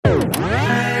What's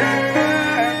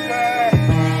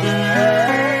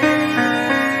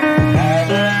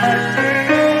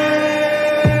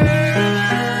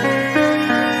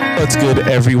good,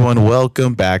 everyone?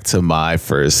 Welcome back to My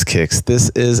First Kicks. This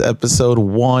is episode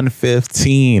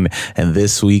 115, and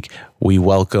this week we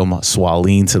welcome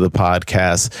Sualin to the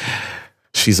podcast.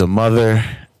 She's a mother,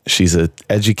 she's an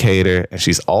educator, and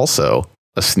she's also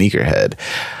a sneakerhead.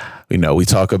 You know, we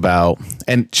talk about,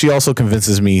 and she also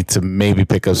convinces me to maybe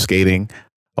pick up skating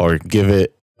or give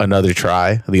it another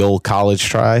try, the old college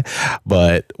try.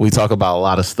 But we talk about a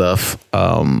lot of stuff,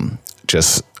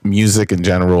 just music in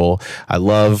general. I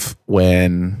love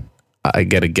when I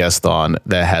get a guest on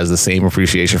that has the same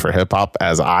appreciation for hip hop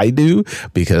as I do,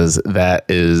 because that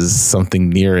is something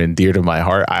near and dear to my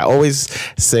heart. I always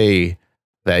say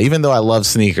that even though I love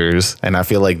sneakers and I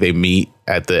feel like they meet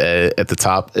at the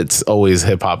top, it's always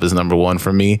hip hop is number one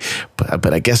for me.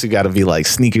 But I guess you got to be like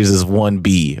sneakers is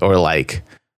 1B, or like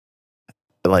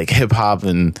hip hop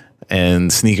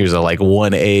and sneakers are like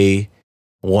 1A,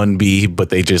 1B, but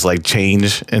they just like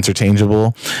change,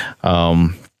 interchangeable. I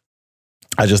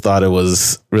just thought it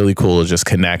was really cool to just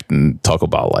connect and talk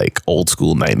about like old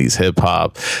school 90s hip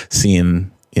hop,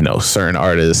 seeing, you know, certain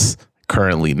artists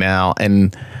currently now.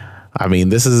 And I mean,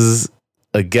 this is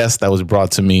a guest that was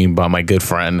brought to me by my good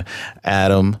friend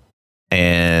Adam,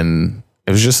 and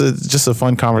it was just a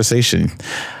fun conversation.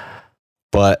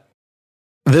 But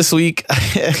this week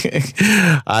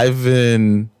I've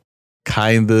been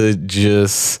kind of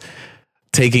just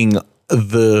taking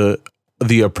the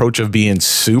approach of being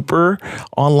super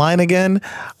online again.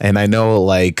 And I know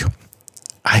like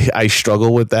I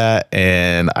struggle with that,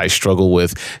 and I struggle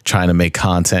with trying to make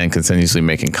content, continuously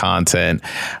making content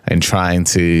and trying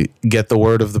to get the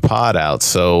word of the pod out.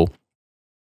 So,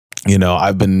 you know,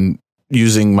 I've been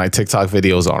using my TikTok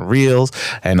videos on Reels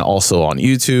and also on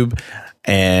YouTube,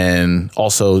 and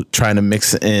also trying to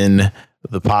mix in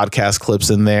the podcast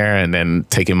clips in there, and then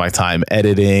taking my time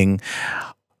editing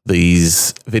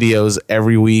these videos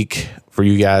every week for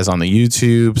you guys on the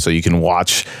YouTube so you can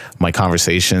watch my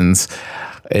conversations.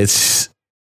 It's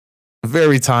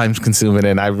very time consuming,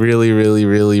 and I really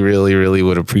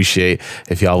would appreciate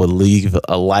if y'all would leave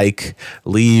a like,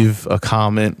 leave a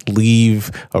comment, leave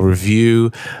a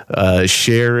review,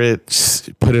 share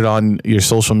it, put it on your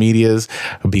social medias,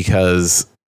 because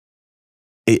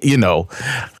you know,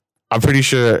 I'm pretty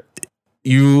sure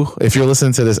if you're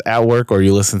listening to this at work, or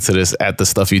you listen to this at the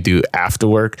stuff you do after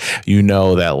work, you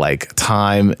know that like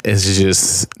time is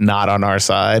just not on our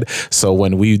side. So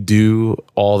when we do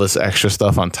all this extra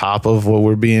stuff on top of what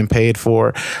we're being paid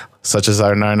for, such as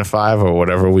our 9 to 5 or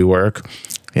whatever we work,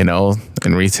 you know,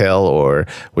 in retail, or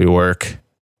we work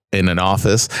in an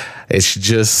office, it's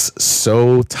just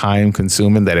so time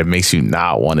consuming that it makes you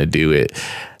not want to do it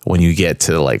when you get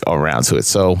to like around to it.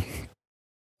 So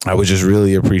I would just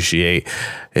really appreciate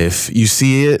if you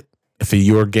see it. If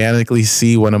you organically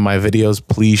see one of my videos,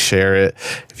 please share it.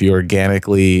 If you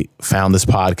organically found this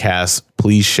podcast,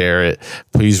 please share it.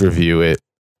 Please review it.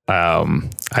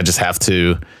 I just have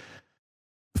to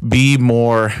be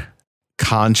more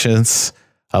conscious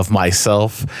of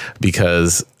myself,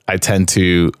 because I tend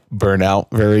to burn out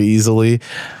very easily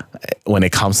when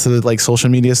it comes to like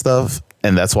social media stuff.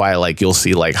 And that's why like you'll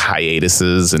see like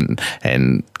hiatuses and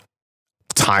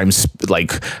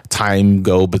time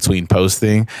go between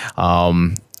posting.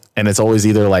 And it's always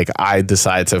either like I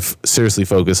decide to seriously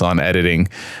focus on editing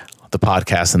the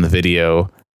podcast and the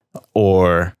video,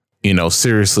 or, you know,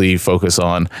 seriously focus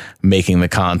on making the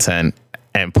content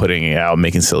and putting it out,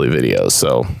 making silly videos.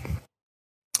 So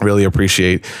really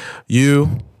appreciate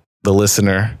you, the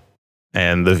listener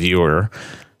and the viewer,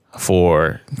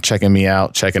 for checking me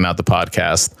out, checking out the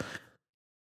podcast.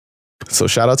 So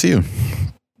shout out to you.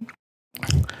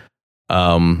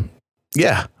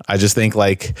 Yeah, I just think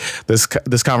like this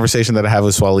conversation that I have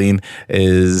with Sualin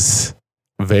is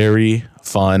very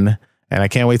fun, and I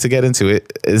can't wait to get into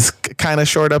it. It's kind of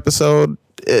short episode,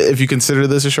 if you consider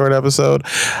this a short episode.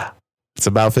 It's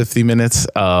about 50 minutes,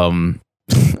 but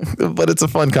it's a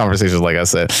fun conversation, like I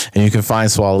said. And you can find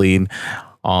Sualin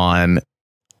on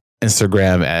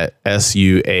Instagram at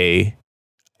SUALIN.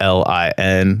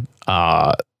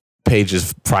 Page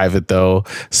is private though,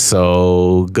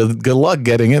 so good luck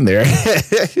getting in there.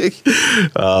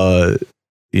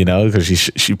 You know, because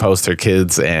she posts her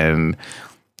kids, and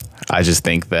I just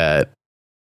think that,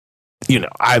 you know,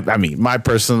 I mean, my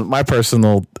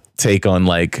personal take on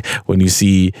like when you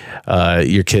see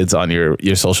your kids on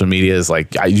your social media is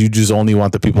like you just only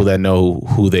want the people that know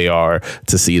who they are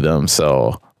to see them.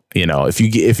 So, you know, if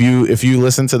you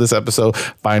listen to this episode,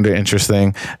 find her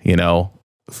interesting, you know,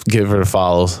 give her a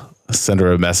follow, send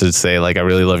her a message, say like, I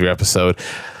really love your episode,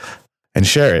 and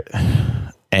share it.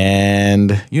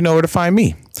 And you know where to find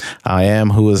me. I am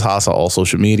Who Is Haas on all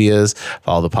social medias.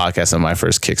 Follow the podcast at My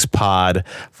First Kicks Pod.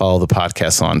 Follow the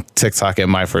podcast on TikTok at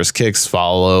My First Kicks.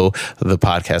 Follow the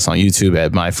podcast on YouTube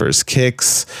at My First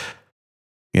Kicks.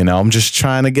 You know, I'm just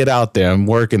trying to get out there. I'm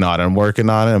working on it.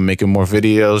 I'm making more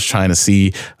videos, trying to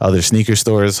see other sneaker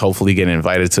stores, hopefully get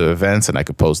invited to events, and I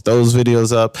could post those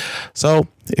videos up. So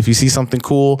if you see something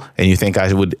cool and you think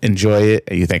I would enjoy it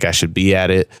and you think I should be at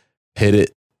it,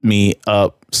 hit me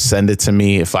up, send it to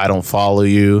me. If I don't follow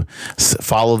you,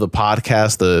 follow the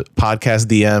podcast. The podcast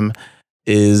DM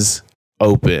is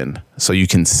open, so you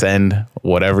can send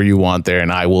whatever you want there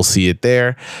and I will see it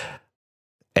there.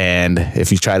 And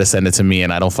if you try to send it to me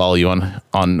and I don't follow you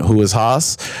on Who Is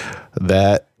Haas,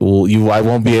 I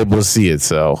won't be able to see it.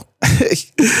 So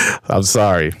I'm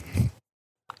sorry.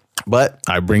 But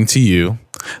I bring to you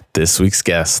this week's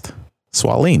guest,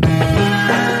 Sualin.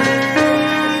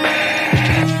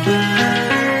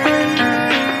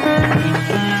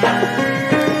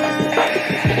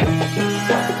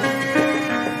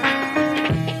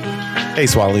 Hey,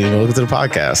 Sualin, welcome to the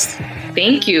podcast.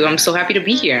 Thank you. I'm so happy to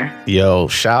be here. Yo,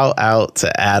 shout out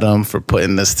to Adam for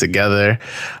putting this together.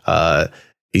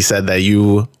 He said that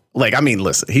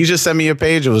listen, he just sent me a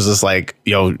page. It was just like,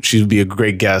 yo, she'd be a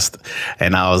great guest.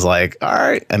 And I was like, all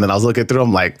right. And then I was looking through,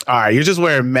 I'm like, all right, you're just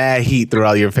wearing mad heat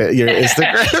throughout your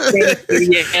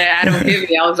Instagram. Yeah, Adam hit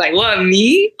me. I was like, what,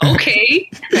 me?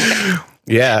 Okay.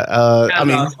 Yeah.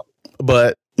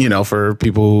 But, you know, for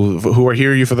people who are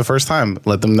hearing you for the first time,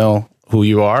 let them know who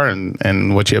you are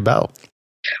and what you're about.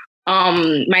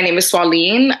 My name is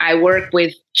Sualin. I work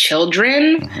with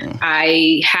children. Mm-hmm.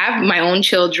 I have my own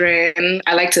children.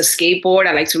 I like to skateboard.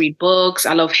 I like to read books.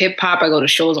 I love hip hop. I go to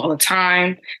shows all the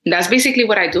time. And that's basically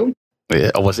what I do.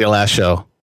 Yeah. What's your last show?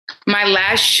 My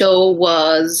last show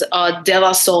was a De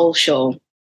La Soul show.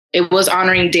 It was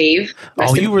honoring Dave.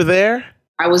 You were there?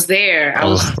 I was there.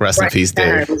 Rest in peace,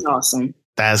 Dave. It was awesome.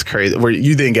 That's crazy.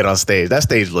 You didn't get on stage. That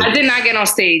stage looked... I did not get on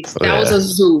stage. That was a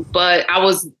zoo, but I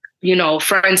was,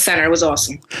 front and center. It was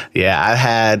awesome. Yeah, I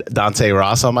had Dante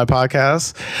Ross on my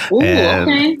podcast. Ooh,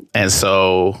 okay. And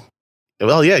so,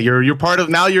 well, yeah, you're part of...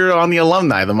 Now you're on the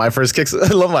alumni, My First Kicks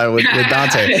alumni with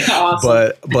Dante.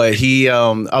 Awesome. But he...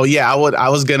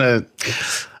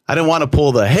 I didn't want to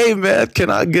pull the, hey, man, can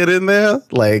I get in there?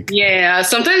 Yeah,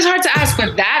 sometimes it's hard to ask,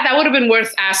 but that would have been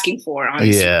worth asking for,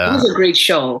 honestly. Yeah. It was a great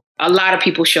show. A lot of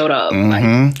people showed up.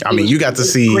 Mm-hmm. You got to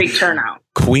see great turnout.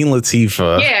 Queen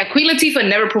Latifah. Yeah, Queen Latifah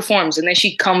never performs. And then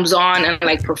she comes on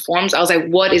and performs. I was like,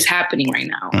 what is happening right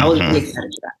now? I was really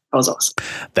excited for that. That was awesome.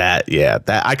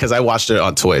 Because I watched it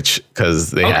on Twitch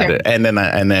because they had it. And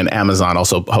then Amazon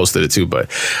also hosted it too.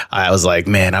 But I was like,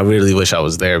 man, I really wish I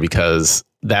was there because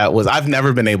I've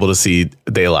never been able to see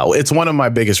De La. It's one of my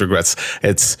biggest regrets.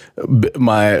 It's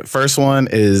my first one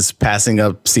is passing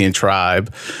up seeing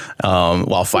Tribe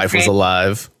while Fife was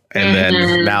alive. And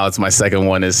then now it's my second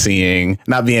one is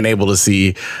not being able to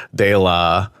see De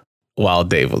La while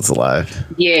Dave was alive.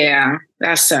 Yeah,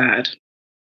 that's sad.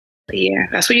 But yeah,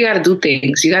 that's what you got to do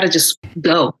things. You got to just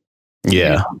go.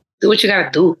 Yeah. Do what you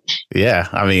got to do. Yeah.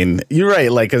 I mean, you're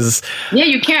right.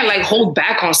 You can't hold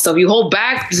back on stuff. You hold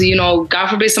back, God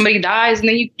forbid somebody dies and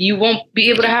then you won't be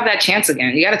able to have that chance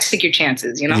again. You got to take your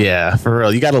chances, Yeah, for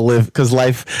real. You got to live because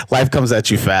life comes at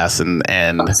you fast and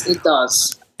it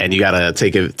does. And you got to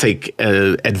take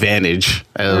advantage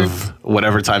of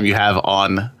whatever time you have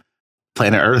on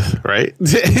planet Earth, right?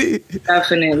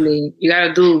 Definitely. You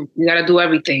got to do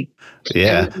everything.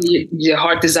 Yeah. Your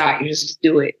heart desires, just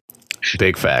do it.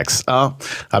 Big facts. I'm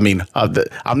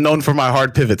known for my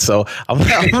hard pivot, so I'm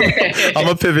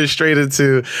gonna pivot straight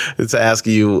into ask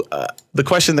you the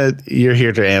question that you're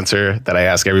here to answer that I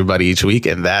ask everybody each week,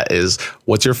 and that is,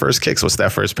 what's your first kicks? What's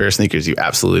that first pair of sneakers you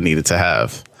absolutely needed to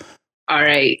have? All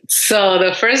right. So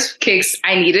the first kicks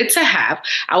I needed to have,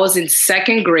 I was in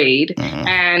second grade. Mm-hmm.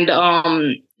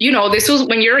 And, this was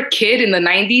when you're a kid in the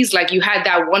 90s, you had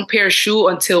that one pair of shoe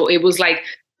until it was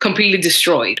completely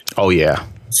destroyed. Oh, yeah.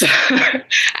 So I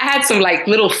had some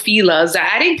little Filas.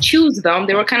 I didn't choose them.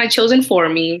 They were kind of chosen for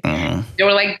me. Mm-hmm. They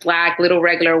were black, little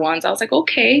regular ones. I was like,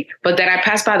 okay. But then I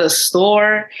passed by the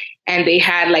store and they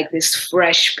had this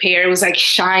fresh pair. It was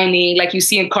shiny, like you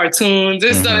see in cartoons.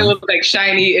 This stuff, it was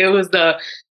shiny. It was the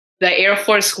Air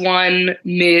Force One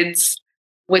mids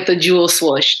with the jewel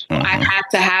swoosh. Mm-hmm. I had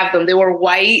to have them. They were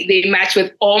white. They matched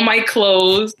with all my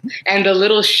clothes. And the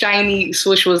little shiny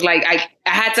swoosh was I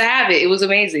had to have it. It was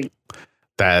amazing.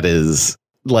 That is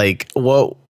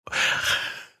what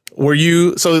Were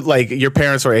you, so like your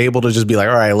parents were able to just be like,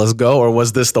 all right, let's go? Or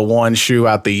was this the one shoe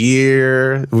out the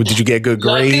year? Did you get good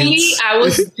grades? Luckily, I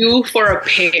was due for a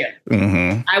pair.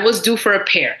 Mm-hmm. I was due for a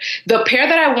pair. The pair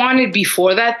that I wanted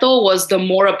before that, though, was the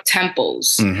more up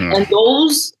tempos. Mm-hmm. And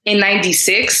those in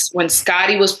 96, when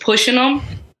Scotty was pushing them,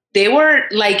 they were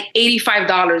like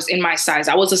 $85 in my size.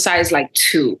 I was a size like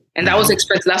 2. And that was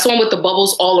expensive. That's the one with the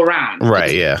bubbles all around.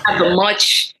 Right, yeah. The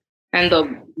much and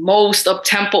the most up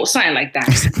tempo, something like that.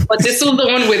 But this was the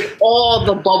one with all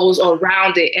the bubbles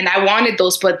around it. And I wanted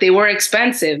those, but they were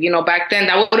expensive. You know, back then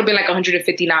that would have been like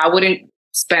 $150. Now I wouldn't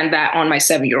spend that on my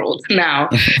 7-year-old now.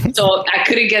 So I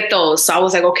couldn't get those. So I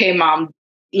was like, okay, Mom,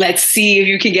 let's see if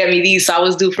you can get me these. So I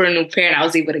was due for a new pair and I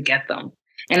was able to get them.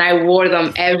 And I wore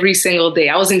them every single day.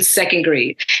 I was in 2nd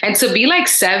grade. And to be like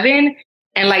 7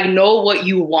 and like know what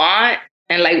you want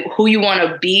and like who you want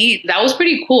to be, that was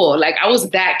pretty cool. Like I was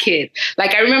that kid.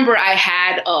 Like I remember I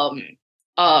had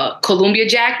a Columbia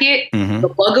jacket,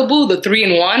 the Bugaboo, the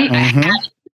 3-in-1. I had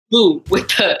blue with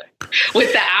the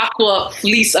aqua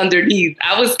fleece underneath.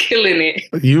 I was killing it.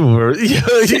 You were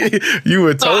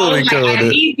totally killing it. I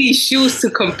need these shoes to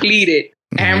complete it.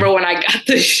 I remember when I got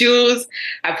the shoes,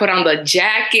 I put on the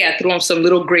jacket, I threw on some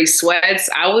little gray sweats.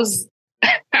 I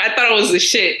thought it was the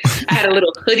shit. I had a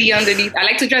little hoodie underneath. I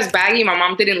like to dress baggy. My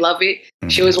mom didn't love it.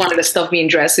 She always wanted to stuff me in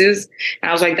dresses. And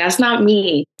I was like, that's not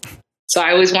me. So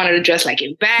I always wanted to dress like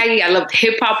in baggy. I loved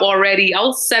hip hop already. I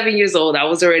was 7 years old. I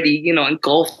was already,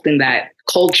 engulfed in that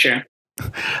culture.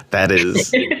 That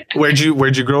is. Where'd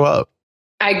you grow up?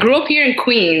 I grew up here in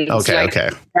Queens.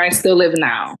 Okay. Where I still live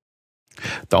now.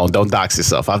 Don't dox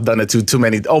yourself. I've done it too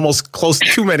many, almost close to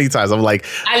too many times. I'm like,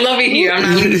 I love it here. I'm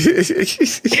not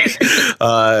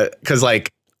because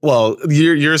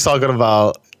you're talking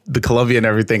about the Columbia and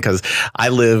everything. Because I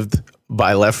lived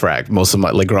by Left Rack most of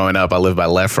my growing up. I lived by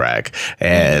Left Rack,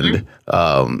 and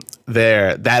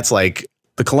that's like.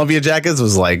 The Columbia jackets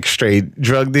was like straight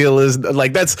drug dealers.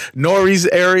 Like that's Nori's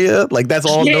area. Like that's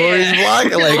all Nori's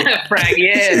block. Like,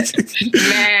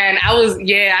 man, I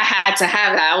had to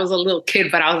have that. I was a little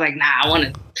kid, but I was like,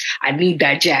 nah, I need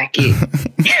that jacket.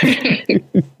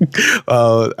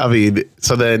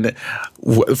 So then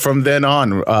from then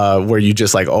on, were you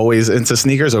just like always into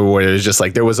sneakers, or were it just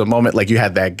like there was a moment like you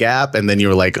had that gap and then you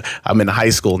were like, I'm in high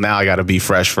school now, I got to be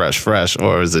fresh,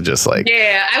 or is it just like?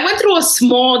 Yeah, I went through a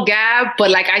small gap,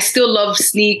 but like I still loved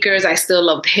sneakers. I still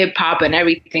loved hip hop and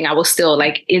everything. I was still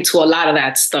like into a lot of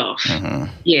that stuff.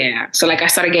 Yeah. So like I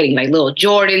started getting like little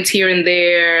Jordans here and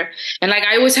there. And like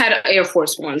I always had Air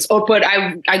Force Ones. But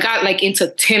I got like into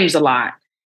Tim's a lot.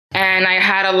 And I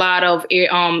had a lot of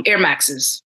Air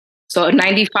Maxes. So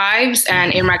 95s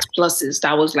and Air Max Pluses.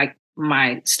 That was like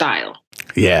my style.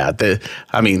 Yeah.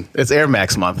 It's Air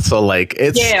Max month. So like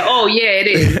it's. Yeah. Oh, yeah, it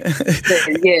is.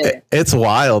 Yeah. It's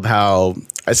wild how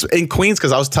in Queens,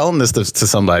 because I was telling this to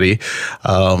somebody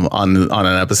on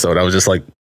an episode. I was just like,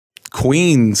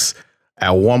 Queens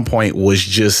at one point was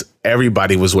just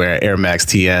everybody was wearing Air Max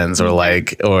TNs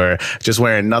or just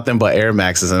wearing nothing but Air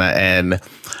Maxes and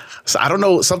so I don't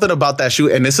know, something about that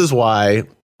shoe. And this is why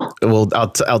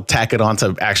I'll tack it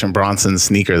onto Action Bronson's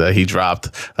sneaker that he dropped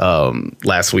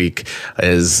last week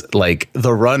is like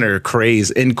the runner craze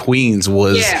in Queens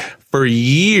was for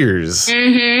years.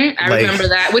 I remember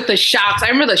that with the shocks. I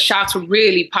remember the shocks were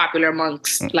really popular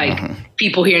amongst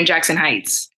people here in Jackson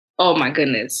Heights. Oh my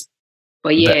goodness.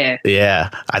 But I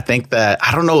think that,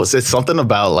 I don't know, it's something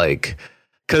about like,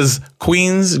 because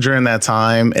Queens during that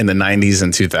time in the 90s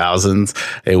and 2000s,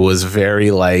 it was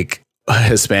very like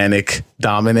Hispanic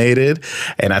dominated.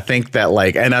 And I think that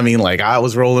I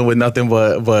was rolling with nothing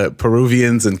but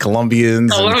Peruvians and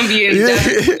Colombians. And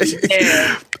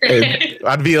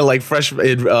I'd be like fresh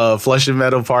in Flushing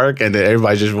Meadow Park, and then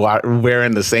everybody just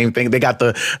wearing the same thing. They got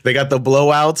the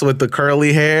blowouts with the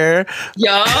curly hair.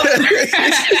 Yup.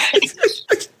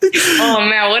 Oh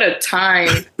man, what a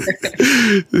time!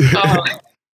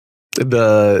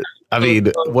 What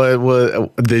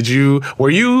did you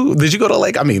go to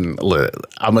like? I'm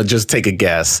gonna just take a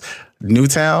guess.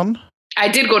 Newtown. I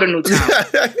did go to Newtown.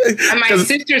 And my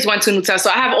sisters went to Newtown, so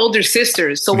I have older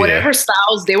sisters. So whatever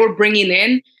styles they were bringing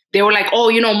in, they were like,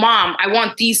 "Oh, Mom, I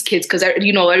want these kids because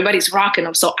everybody's rocking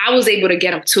them." So I was able to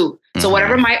get them too. So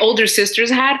whatever my older sisters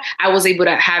had, I was able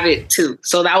to have it too.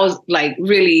 So that was like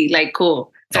really like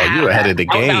cool. Oh, you were ahead of the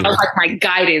game. That was like my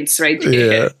guidance right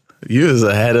there. Yeah. You was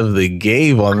ahead of the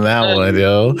game on that one,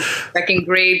 yo. 2nd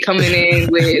grade coming in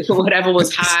with whatever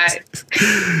was hot.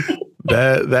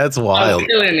 That's wild. I'm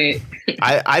feeling it.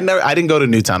 I didn't go to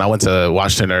Newtown. I went to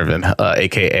Washington Irving,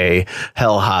 aka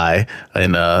Hell High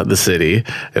in the city.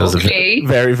 It was a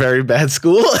very, very bad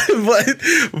school, but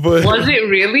was it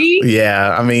really?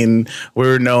 Yeah, I mean, we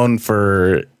were known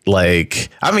for like,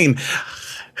 I mean,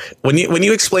 when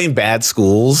you explain bad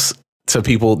schools to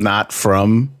people not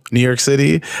from New York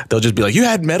City, they'll just be like, "You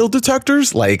had metal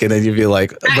detectors," like, and then you'd be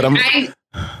like, "But I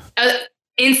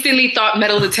instantly thought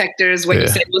metal detectors when you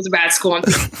said it was a bad school, and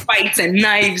fights and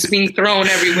knives being thrown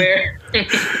everywhere."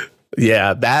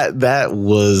 Yeah, that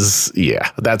was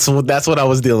that's what I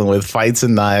was dealing with, fights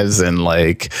and knives and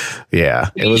like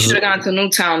You should have gone to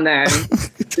Newtown then.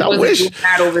 I wish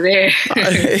bad over there.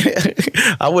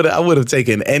 I would have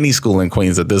taken any school in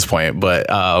Queens at this point, but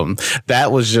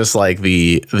that was just like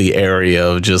the area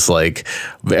of just like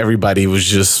everybody was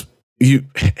just.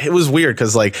 It was weird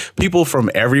because like people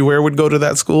from everywhere would go to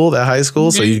that school, that high school.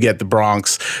 Mm-hmm. So you get the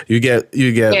Bronx, you get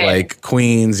like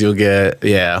Queens, you'll get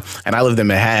and I lived in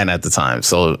Manhattan at the time,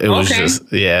 so it was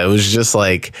just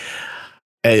like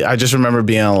I just remember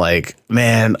being like,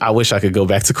 man, I wish I could go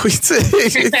back to Queens.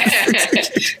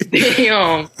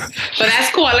 Damn, but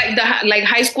that's cool. I like the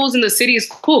high schools in the city is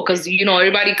cool because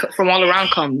everybody from all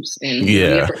around comes and you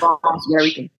get the Bronx and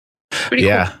everything. Pretty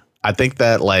cool. I think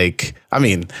that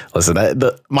listen,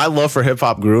 my love for hip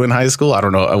hop grew in high school. I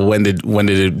don't know when did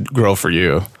it grow for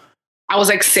you? I was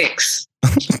like 6.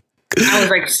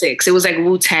 It was like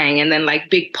Wu-Tang and then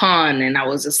like Big Pun, and I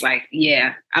was just like,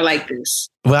 yeah, I like this.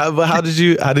 Well, but how did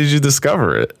you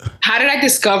discover it? How did I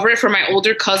discover it? From my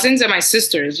older cousins and my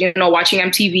sisters? Watching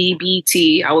MTV,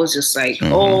 BET. I was just like,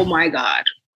 oh my God.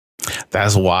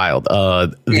 That's wild.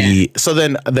 So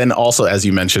then also, as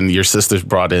you mentioned, your sisters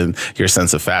brought in your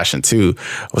sense of fashion too.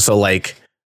 So like,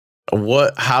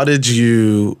 how did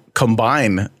you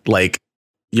combine like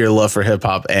your love for hip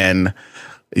hop and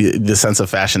the sense of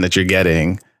fashion that you're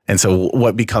getting? And so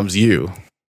what becomes you?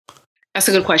 That's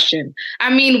a good question.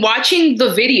 I mean, watching the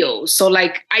videos. So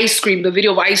like the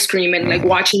video of Ice Cream and like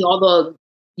watching all the,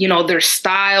 their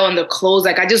style and their clothes.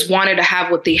 Like I just wanted to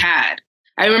have what they had.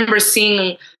 I remember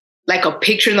seeing like a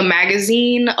picture in the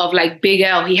magazine of like Big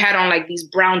L. He had on like these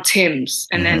brown Timbs,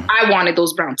 and then I wanted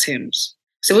those brown Timbs.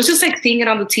 So it was just like seeing it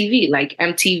on the TV, like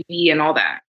MTV and all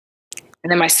that. And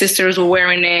then my sisters were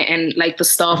wearing it and like the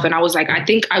stuff. And I was like, I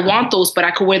think I want those, but I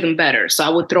could wear them better. So I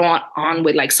would throw on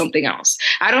with like something else.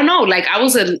 I don't know. Like I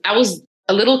was a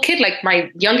little kid, like my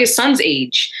youngest son's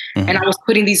age. And I was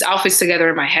putting these outfits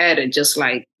together in my head and just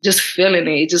feeling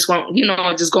it. Just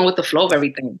just going with the flow of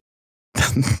everything.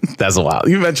 That's wild.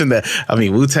 You mentioned that. I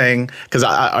mean, Wu-Tang, because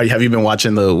have you been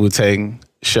watching the Wu-Tang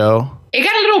show? It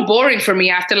got a little boring for me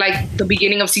after like the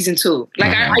beginning of season 2.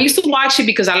 Like I used to watch it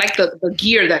because I liked the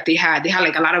gear that they had. They had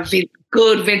like a lot of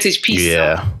good vintage pieces.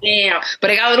 Yeah. Damn. But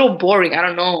it got a little boring. I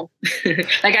don't know.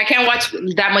 Like I can't watch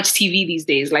that much TV these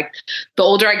days. Like the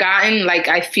older I gotten, like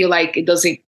I feel like it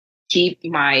doesn't keep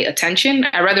my attention.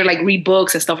 I rather like read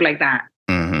books and stuff like that.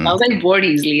 I was like bored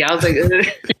easily. I was like,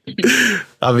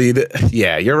 I mean,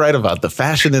 yeah, you're right about the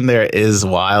fashion in there is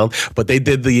wild, but they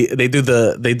touched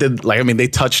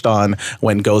on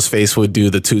when Ghostface would do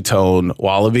the two-tone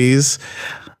wallabies.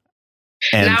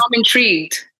 And now I'm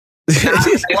intrigued.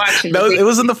 No, it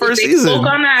was in the first season. Spoke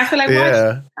on that. I feel like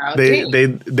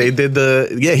they did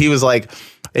he was like,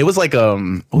 it was like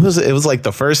what was it? It was like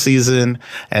the first season,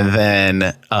 and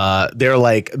then they're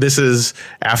like, this is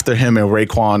after him and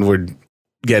Raekwon were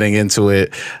getting into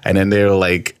it, and then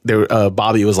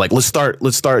Bobby was like, let's start,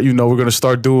 we're gonna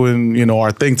start doing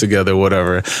our thing together,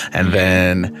 whatever. And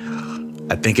then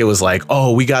I think it was like,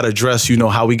 oh, we gotta dress,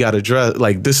 how we gotta dress,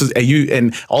 like this is,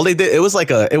 and all they did, it was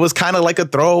kind of like a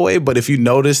throwaway, but if you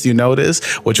noticed,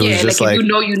 which was just like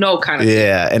kind of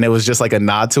yeah thing. And it was just like a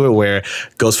nod to it where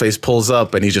Ghostface pulls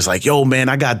up and he's just like, yo man,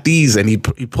 I got these, and he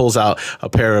pulls out a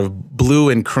pair of blue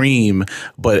and cream,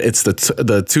 but it's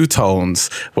the two tones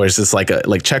where it's just like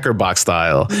checker box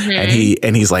style, and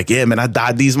he's like, yeah man, I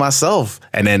dyed these myself,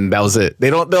 and then that was it.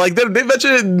 They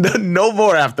mentioned it no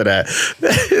more after that.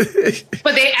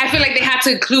 But I feel like they had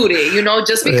to include it,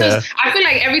 just because I feel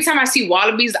like every time I see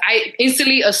wallabies, I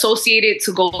instantly associate it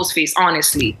to Ghostface,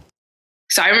 honestly.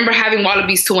 So I remember having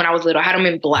wallabies too when I was little. I had them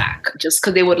in black just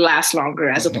because they would last longer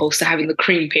as opposed to having the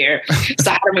cream pair. So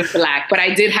I had them in black, but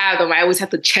I did have them. I always had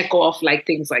to check off like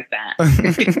things like that.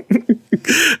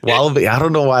 Wallaby, I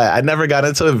don't know why I never got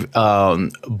into it,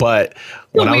 but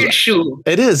it's a weird shoe.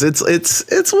 It is. It's a weird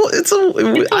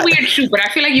shoe, but I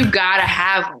feel like you gotta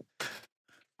have them.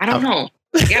 I don't know.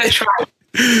 You gotta try.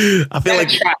 I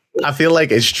feel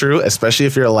like it's true, especially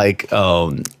if you're like,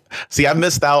 see, I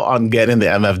missed out on getting the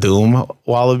MF Doom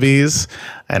wallabies,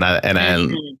 and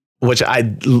which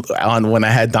when I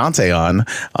had Dante on,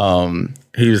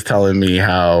 he was telling me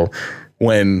how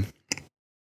when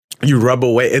you rub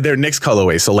away, they're Knicks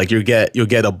colorway. So like you'll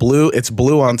get a blue, it's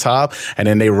blue on top, and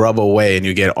then they rub away and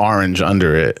you get orange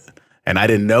under it. And I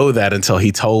didn't know that until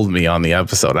he told me on the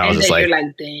episode. I was just like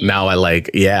now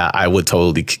I would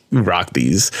totally rock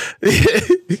these.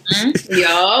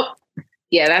 Yup.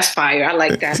 Yeah, that's fire. I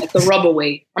like that. Like the rub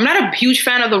away. I'm not a huge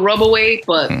fan of the rub away,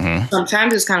 but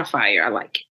sometimes it's kind of fire. I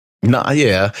like it. No,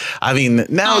 yeah. I mean,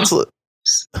 now it's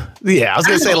yeah. I was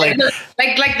gonna say like the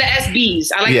SBs.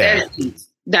 I like the SBs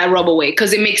that rub away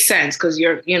because it makes sense because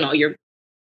you're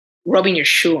rubbing your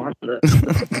shoe on the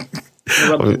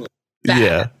rub away.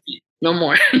 Yeah. No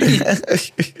more.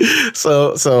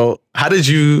 So how did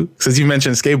you? Since you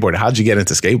mentioned skateboarding, how did you get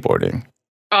into skateboarding?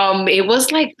 It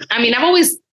was like I've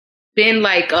always been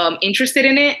like interested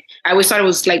in it. I always thought it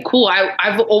was like cool.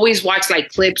 I've always watched like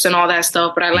clips and all that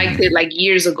stuff, but I liked it like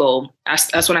years ago.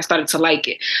 That's when I started to like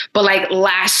it. But like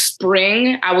last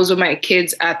spring, I was with my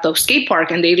kids at the skate park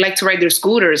and they like to ride their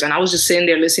scooters. And I was just sitting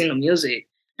there listening to music.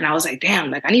 And I was like, damn,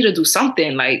 like I need to do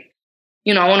something. Like,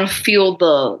 I want to feel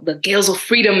the gales of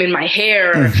freedom in my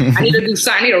hair. I need to do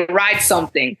something. I need to ride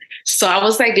something. So I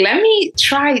was like, let me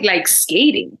try like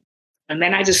skating. And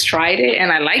then I just tried it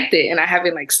and I liked it and I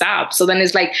haven't like stopped. So then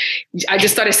it's like, I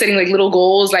just started setting like little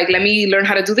goals, like, let me learn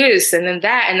how to do this and then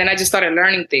that. And then I just started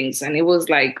learning things. And it was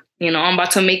like, I'm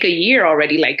about to make a year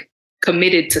already, like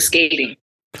committed to skating.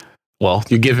 Well,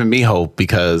 you're giving me hope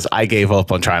because I gave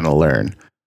up on trying to learn.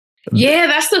 Yeah,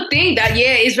 that's the thing that,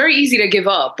 it's very easy to give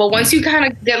up. But once you kind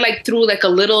of get like through like a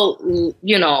little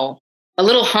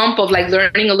hump of like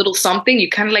learning a little something, you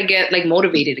kind of like get like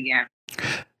motivated again.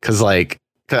 Cause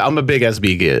I'm a big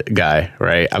SB guy,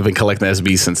 right? I've been collecting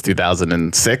SB since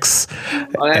 2006.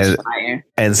 Oh, that's fire.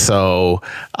 And so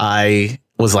I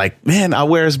was like, man, I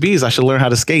wear SBs. I should learn how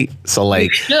to skate. So like,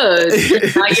 you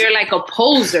should. Now you're like a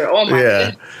poser. Oh my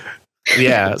God.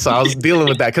 Yeah, so I was dealing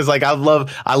with that because like I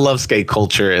love skate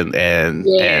culture and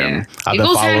it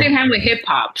goes hand in hand with hip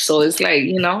hop. So it's like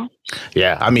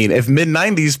Yeah, I mean, if mid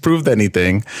 '90s proved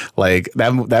anything, like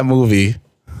that movie.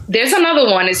 There's another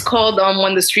one. It's called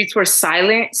When the Streets Were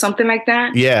Silent, something like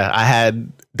that. Yeah, I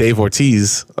had Dave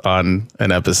Ortiz on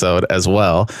an episode as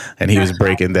well, and he was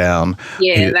breaking down.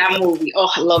 Yeah, that movie. Oh,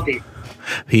 I love it.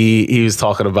 He was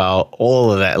talking about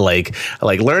all of that, like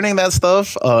learning that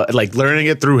stuff, like learning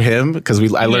it through him because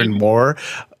I learned more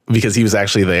because he was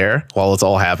actually there while it's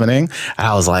all happening. And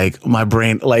I was like, my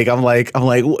brain, like I'm like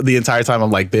the entire time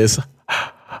I'm like this.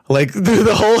 Like through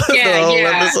the whole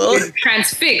episode. You're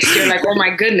transfixed. You're like, oh my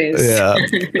goodness. Yeah.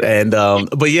 And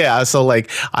but yeah, so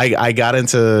like I got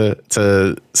into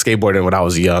skateboarding when I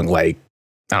was young. Like,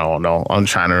 I don't know. I'm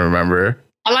trying to remember.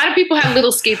 A lot of people have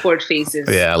little skateboard phases.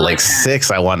 Yeah, like 6,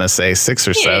 I want to say 6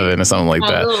 or 7 or something like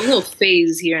that. Little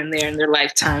phase here and there in their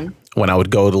lifetime. When I would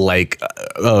go to like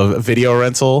a video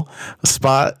rental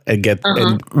spot and get,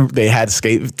 and they had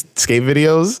skate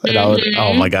videos, and I would,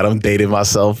 oh my God, I'm dating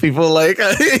myself. People like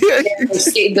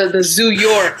the Zoo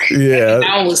York. Yeah,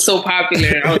 that one was so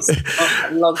popular. I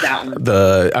love that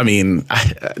one.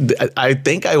 I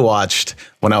think I watched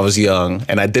when I was young,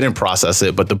 and I didn't process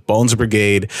it, but the Bones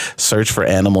Brigade Search for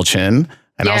Animal Chin.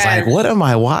 And I was like, what am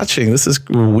I watching? This is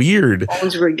weird.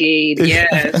 Bones Brigade,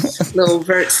 yes. Little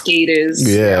vert skaters.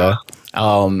 Yeah.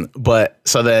 But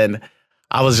so then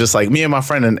I was just like, me and my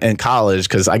friend in college,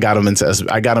 because I got him into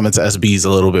SBs a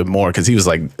little bit more because he was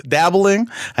like dabbling.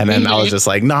 And then I was just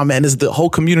like, nah, man, the whole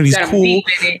community's cool.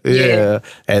 Yeah.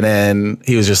 And then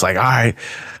he was just like, all right.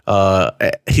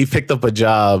 He picked up a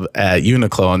job at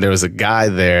Uniqlo, and there was a guy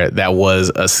there that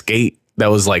was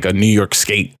like a New York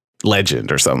skate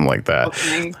legend or something like that.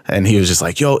 Okay. And he was just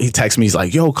like, yo, he texted me, he's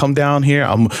like, yo, come down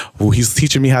here. He's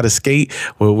teaching me how to skate.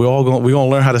 We're gonna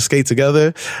learn how to skate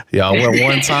together. Yeah, I went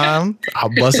one time, I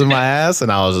busted my ass,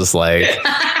 and I was just like,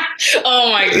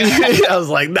 oh my God. I was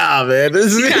like, nah, man,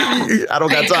 I don't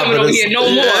got time for this. Here no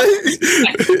more.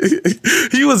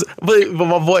 He was, but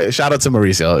my boy, shout out to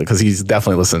Mauricio because he's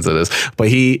definitely listened to this. But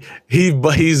he's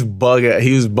bugging.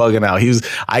 He was bugging out.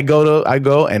 I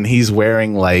go and he's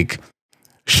wearing like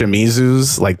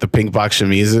chemises, like the pink box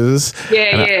chemises.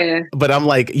 Yeah. But I'm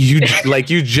like, you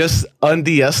just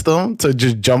unds them to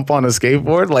just jump on a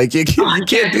skateboard. Like you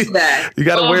can't do that. You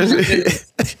gotta wear it.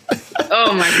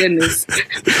 Oh my goodness.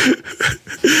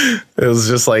 It was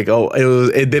just like,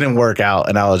 it didn't work out.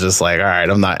 And I was just like, all right,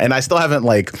 I'm not. And I still haven't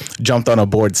like jumped on a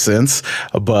board since,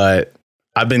 but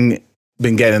I've been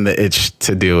getting the itch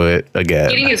to do it again.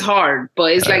 Skating is hard,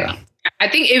 but it's like, I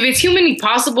think if it's humanly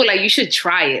possible, like you should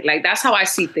try it. Like that's how I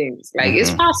see things. Like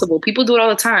it's possible. People do it all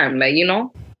the time. Like,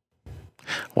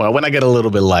 Well, when I get a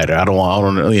little bit lighter, I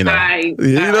don't, you know.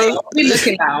 I'll be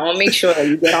looking now. I'll make sure that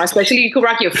you get on. Especially you could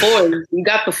rock your fours. You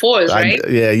got the fours, right?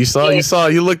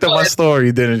 You looked at my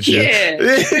story, didn't you? Yeah.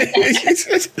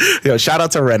 Yo, shout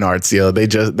out to Renarts. Yo,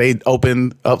 they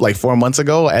opened up like 4 months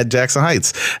ago at Jackson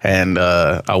Heights, and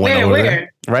I went over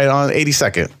there. Right on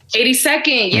 82nd.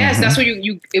 82nd, yes. That's where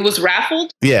it was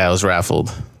raffled? Yeah, it was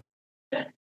raffled.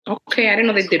 Okay, I didn't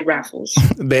know they did raffles.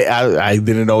 I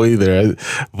didn't know either,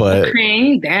 but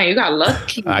okay, damn, you got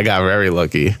lucky. I got very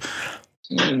lucky.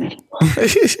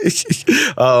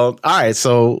 All right,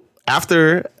 so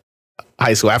after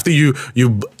high school, after you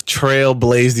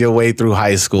trailblazed your way through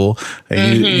high school,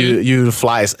 and you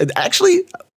fly. Actually,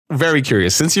 very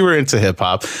curious, since you were into hip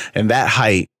hop and that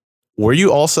height, were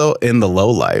you also in the low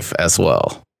life as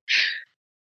well?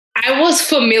 I was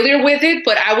familiar with it,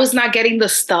 but I was not getting the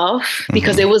stuff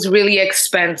because it was really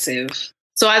expensive.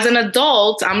 So as an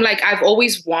adult, I'm like, I've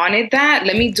always wanted that.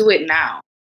 Let me do it now.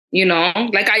 You know,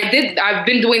 like I've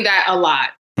been doing that a lot.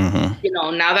 You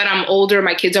know, now that I'm older,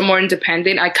 my kids are more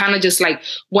independent. I kind of just like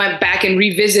went back and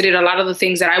revisited a lot of the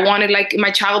things that I wanted like in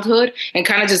my childhood and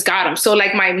kind of just got them. So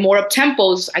like my more up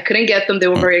tempos, I couldn't get them. They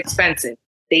were very expensive.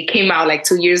 They came out like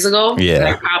 2 years ago. Yeah.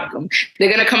 I popped them. They're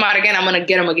going to come out again. I'm going to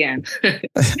get them again.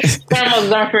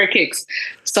 Learn for kicks.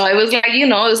 So it was like, you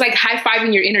know, it was like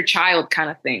high-fiving your inner child kind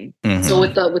of thing. So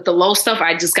with the low stuff,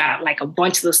 I just got like a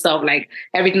bunch of the stuff, like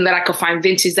everything that I could find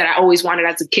vintage that I always wanted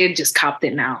as a kid, just copped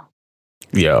it now.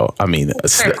 Yo, I mean,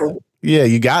 yeah,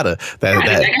 you gotta. I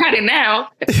got it now.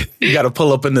 You gotta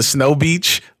pull up in the snow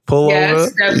beach.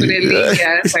 Yes, definitely.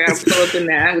 Yes, I gotta pull up in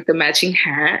that with the matching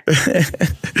hat.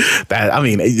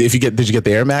 Did you get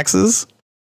the Air Maxes?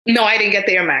 No, I didn't get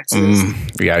the Air Maxes.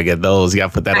 You gotta get those. You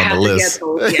gotta put that on the list.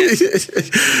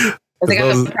 They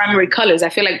got the primary colors. I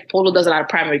feel like Polo does a lot of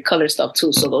primary color stuff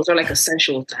too, so those are like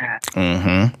essential to have.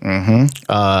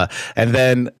 And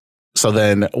then,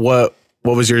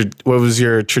 what was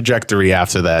your trajectory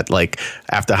after that? Like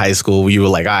after high school, you were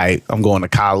like, all right, I'm going to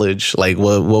college. Like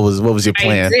what was your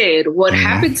plan? I did. What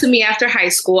happened to me after high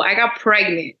school, I got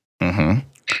pregnant.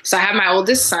 So I have my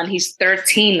oldest son. He's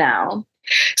 13 now.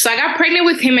 So I got pregnant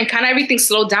with him and kind of everything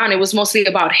slowed down. It was mostly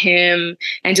about him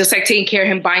and just like taking care of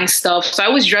him, buying stuff. So I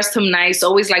always dressed him nice,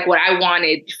 always like what I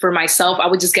wanted for myself. I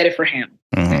would just get it for him.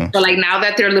 So like now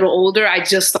that they're a little older, I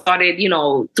just started, you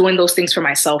know, doing those things for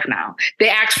myself now. They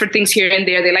ask for things here and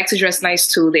there. They like to dress nice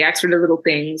too. They ask for the little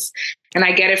things and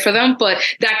I get it for them. But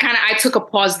that kind of, I took a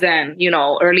pause then, you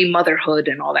know, early motherhood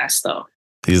and all that stuff.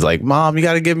 He's like, Mom, you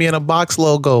got to get me in a box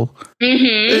logo.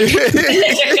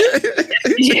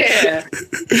 Yeah.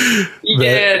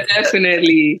 Yeah,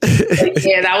 definitely.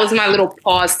 Yeah, that was my little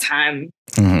pause time.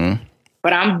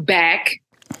 But I'm back.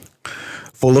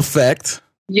 Full effect.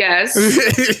 Yes.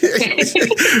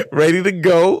 Ready to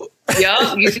go.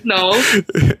 Yup, you know.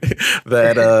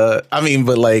 That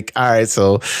but like, all right,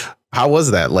 so how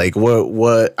was that? Like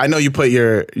what I know you put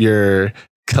your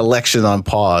collection on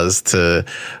pause to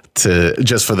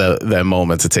just for that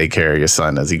moment to take care of your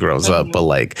son as he grows up, but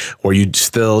like were you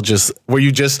just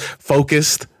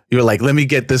focused? You were like, let me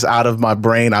get this out of my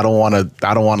brain. I don't want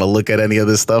to look at any of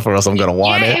this stuff or else I'm going to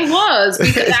want it. It was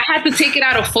because I had to take it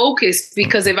out of focus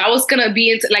because if I was going to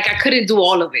be into like, I couldn't do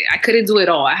all of it. I couldn't do it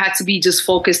all. I had to be just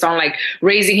focused on like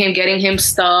raising him, getting him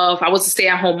stuff. I was a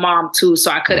stay-at-home mom too.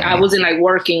 So I wasn't like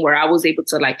working where I was able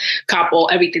to like cop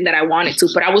everything that I wanted to,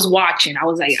 but I was watching. I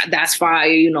was like, that's fire,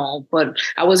 you know, but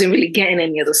I wasn't really getting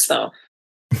any of the stuff.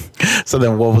 So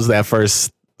then what was that first?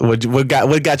 What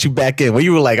got you back in? When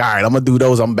you were like, all right, I'm gonna do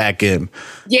those, I'm back in.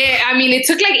 Yeah, I mean, it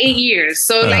took like 8 years.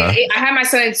 So like I had my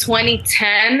son in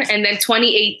 2010 and then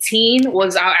 2018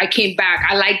 was I came back.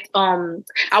 I liked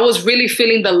I was really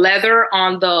feeling the leather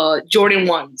on the Jordan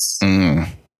 1s.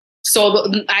 So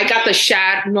I got the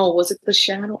shadow. No, was it the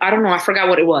shadow? I don't know. I forgot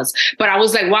what it was. But I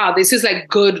was like, wow, this is like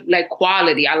good, like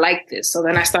quality. I like this. So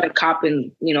then I started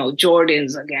copping, you know,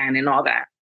 Jordans again and all that.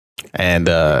 And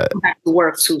I had to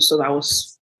work too. So that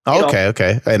was.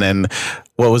 Okay. And then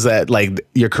what was that like?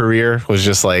 Your career was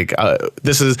just like,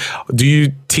 do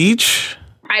you teach?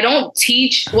 I don't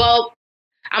teach. Well,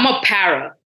 I'm a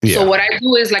para. Yeah. So what I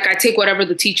do is like, I take whatever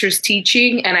the teacher's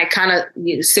teaching and I kind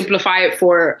of simplify it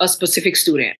for a specific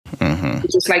student.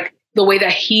 It's just like the way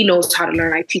that he knows how to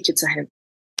learn. I teach it to him.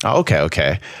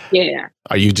 Okay. Yeah.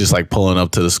 Are you just like pulling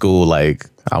up to the school? Like,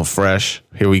 I'm fresh.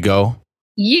 Here we go.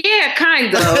 Yeah,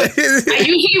 kind of. I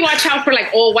usually watch out for like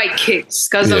all white kids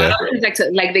because a lot of kids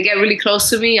like they get really close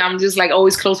to me. I'm just like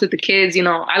always close with the kids. You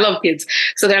know, I love kids,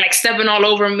 so they're like stepping all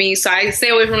over me. So I stay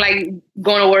away from like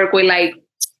going to work with like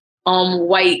all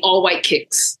white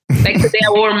kicks. Like today I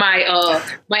wore my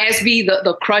SB,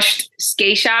 the crushed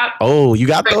skate shop. Oh, you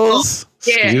got those?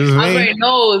 Yeah, I was wearing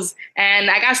those, and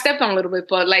I got stepped on a little bit,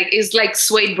 but like it's like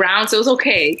suede brown, so it was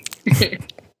okay.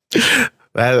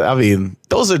 I mean,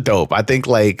 those are dope. I think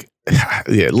like,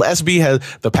 yeah, SB has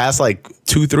the past like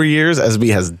 2-3 years.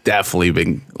 SB has definitely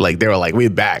been like, they were like, we're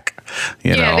back.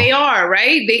 You know? They are,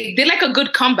 right? They did like a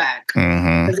good comeback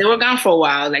because they were gone for a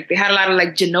while. Like they had a lot of like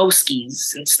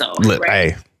Janowskis and stuff.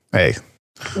 Right? Hey.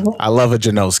 I love a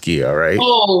Janowski, all right?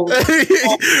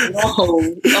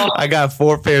 I got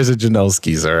 4 pairs of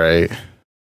Janowskis, all right?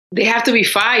 They have to be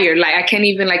fire. Like I can't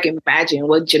even like imagine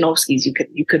what Janowskis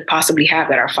you could possibly have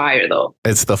that are fire though.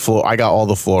 It's the floor. I got all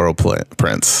the floral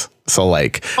prints. So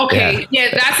like, okay, yeah,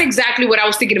 that's exactly what I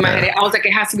was thinking in my head. I was like,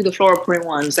 it has to be the floral print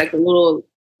ones, like the little.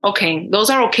 Okay, those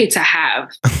are okay to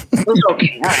have. Those are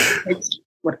okay. All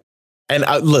right. And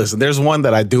listen, there's one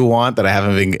that I do want that I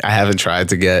haven't tried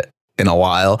to get in a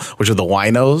while, which are the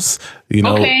winos, you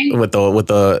know, with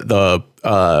the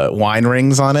wine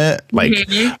rings on it. Like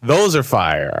those are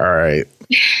fire. All right.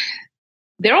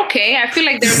 They're okay. I feel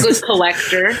like they're a good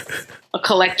a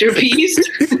collector piece.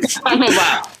 I don't know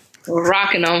about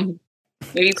rocking them.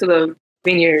 Maybe to the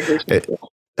vineyard or something.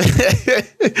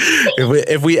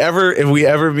 if we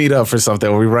ever meet up for something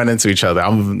or we run into each other,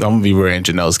 I'm gonna be wearing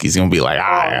Janowski's. You're gonna be like,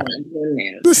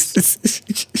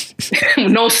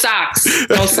 no socks.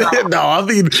 No, I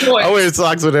mean shorts. I wear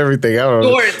socks with everything. I don't know.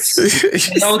 Shorts,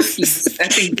 Janowski's.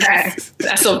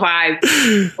 That's a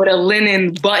vibe with a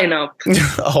linen button up.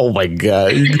 Oh my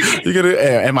god! You're gonna?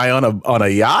 Am I on a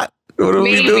yacht?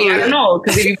 Maybe, I don't know,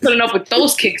 because if you're putting up with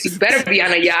those kicks, you better be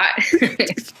on a yacht.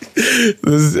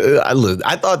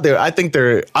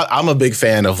 I'm a big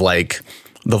fan of like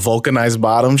the vulcanized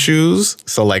bottom shoes.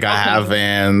 So like I have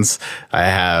Vans, I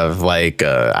have like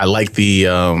I like the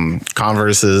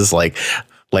Converses, like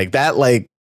that. Like,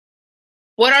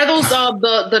 what are those?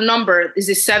 The number, is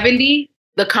it 70?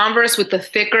 The Converse with the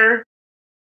thicker.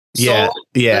 Yeah.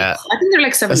 I think they're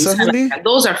like 70.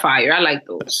 Those are fire. I like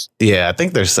those. Yeah, I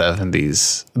think they're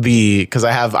 70s. Because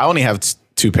I only have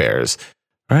 2 pairs,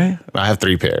 right? I have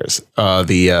 3 pairs.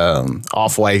 The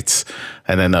off whites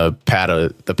and then the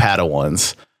Pata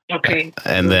ones. Okay.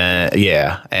 And then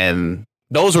and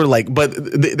those were like, but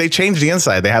they changed the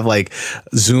inside. They have like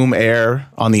Zoom Air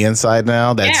on the inside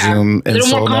now. That Zoom insole. A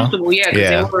little more comfortable. Now. Yeah, because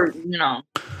they were, you know.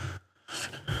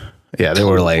 Yeah, they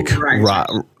were like rock.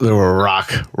 They were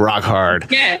rock hard.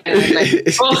 Yeah,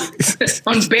 like,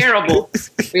 unbearable.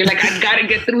 You're like, I gotta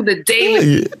get through the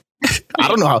day. I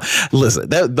don't know how. Listen,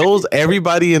 those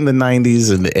everybody in the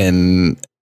 90s and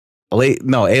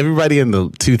everybody in the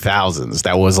 2000s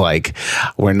that was like,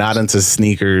 we're not into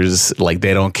sneakers. Like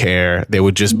they don't care. They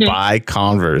would just buy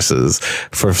Converses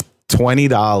for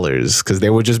 $20 because they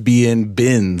would just be in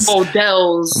bins.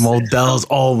 Models.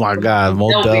 Oh my God.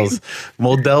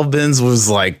 Model bins was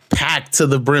like packed to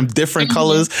the brim, different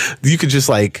colors. You could just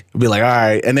like be like, all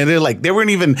right. And then they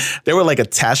were like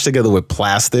attached together with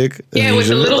plastic. Yeah, with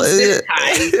a little zip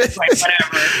tie. Like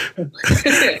whatever.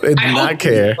 They did not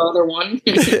care. Other one.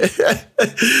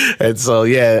 And so,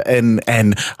 yeah.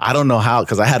 And I don't know how,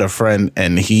 because I had a friend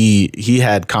and he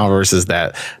had Converses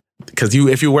that, because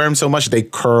if you wear them so much, they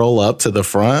curl up to the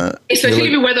front. Especially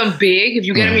if you wear them big, if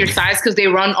you get them your size, because they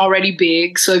run already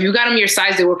big. So if you got them your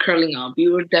size, they were curling up.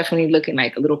 You were definitely looking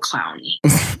like a little clowny.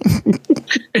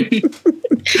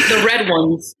 The red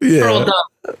ones curled up.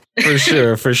 For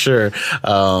sure.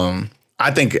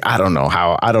 I don't know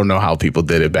how people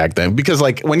did it back then, because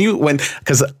like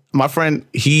because my friend,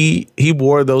 he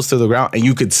wore those to the ground and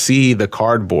you could see the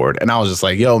cardboard, and I was just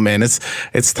like, yo man,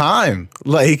 it's time.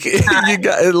 Like you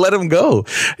got let him go.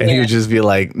 And he would just be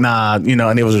like, nah, you know,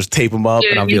 and he would just tape them up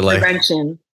and I'll be like,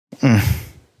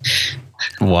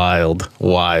 wild.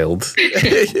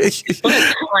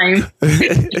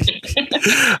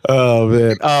 Oh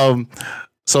man.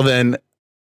 So then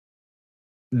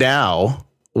now,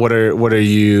 what are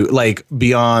you like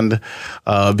beyond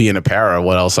being a para?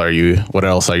 What else are you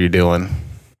doing?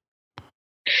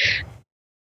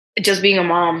 Just being a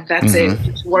mom. That's it.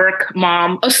 Just work,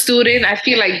 mom, a student. I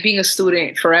feel like being a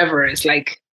student forever is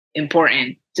like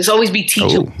important. Just always be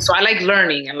teachable. So I like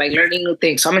learning and like learning new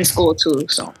things. So I'm in school too.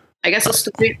 So I guess a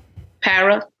student,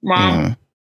 para, mom.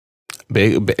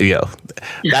 Big,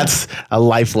 that's a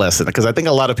life lesson, because I think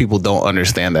a lot of people don't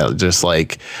understand that. Just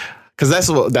like, because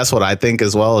that's what I think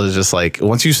as well, is just like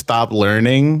once you stop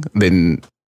learning, then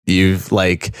you're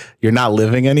not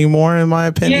living anymore, in my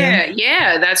opinion.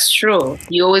 Yeah, that's true.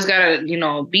 You always gotta,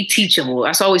 be teachable.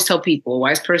 That's what I always tell people. A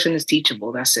wise person is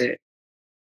teachable. That's it.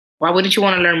 Why wouldn't you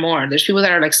want to learn more? There's people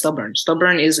that are like stubborn.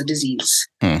 Stubborn is a disease.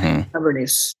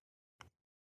 Stubbornness.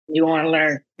 You want to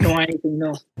learn. You don't want anything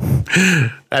new.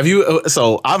 Have you?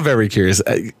 So I'm very curious.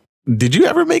 Did you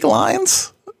ever make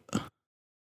lines?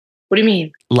 What do you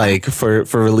mean? Like for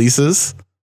releases?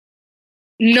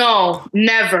 No,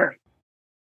 never.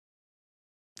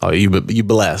 Oh, you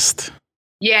blessed.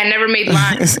 Yeah, I never made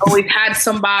lines. Always had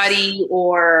somebody,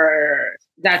 or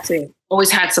that's it.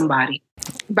 Always had somebody.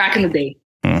 Back in the day.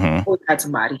 Always had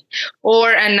somebody.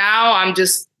 And now I'm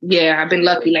just, I've been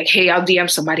lucky. Like, hey, I'll DM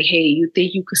somebody. Hey, you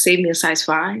think you could save me a size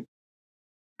 5?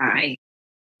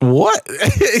 What?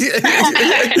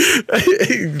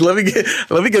 let me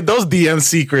get those DM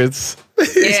secrets.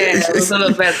 Yeah, those are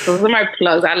the best. Those are my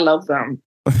plugs. I love them.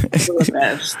 Those are the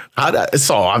best.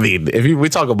 So, I mean, we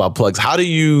talk about plugs, how do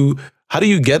you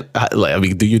get, like, I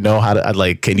mean, do you know how to,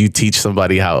 like, can you teach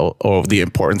somebody how, or the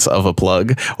importance of a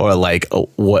plug, or like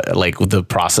what, like the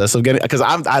process of getting, because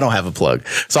I don't have a plug.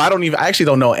 So I actually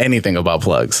don't know anything about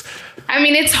plugs. I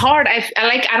mean, it's hard. I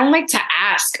don't like to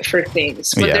ask for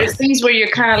things, but there's things where you're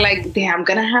kind of like, damn, I'm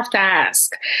going to have to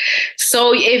ask.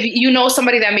 So if you know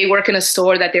somebody that may work in a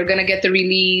store that they're going to get the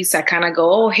release, I kind of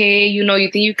go, oh, hey, you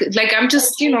think you could, like, I'm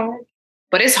just,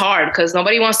 but it's hard because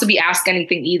nobody wants to be asked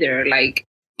anything either. Like,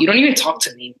 you don't even talk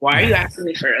to me. Why are you asking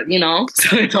me for it?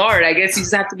 So it's hard. I guess you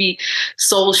just have to be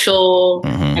social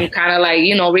and kind of like,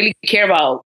 really care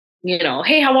about,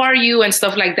 hey, how are you? And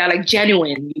stuff like that. Like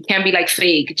genuine. You can't be like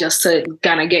fake just to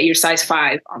kind of get your size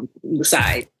 5 on the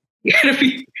side. You gotta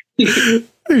be.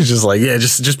 He's just like, yeah,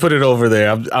 just put it over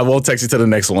there. I won't text you to the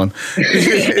next one.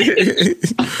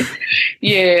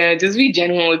 Yeah, just be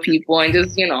genuine with people and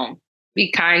just,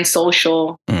 be kind,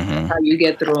 social. How you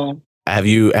get through. Have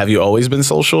you always been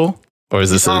social, or is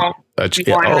this I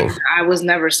was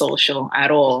never social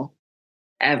at all,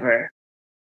 ever.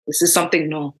 This is something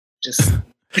new. Just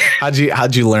how'd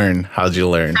you learn?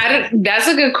 That's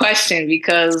a good question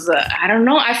because I don't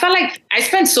know. I felt like I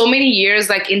spent so many years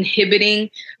like inhibiting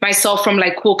myself from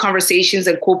like cool conversations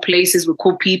and cool places with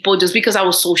cool people just because I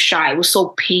was so shy. It was so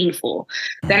painful.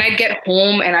 Then I'd get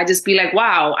home and I'd just be like,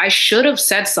 wow, I should have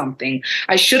said something.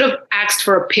 I should have asked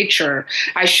for a picture.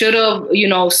 I should have,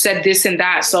 said this and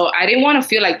that. So I didn't want to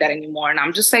feel like that anymore. And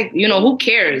I'm just like, who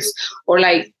cares? Or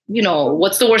like,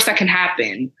 what's the worst that can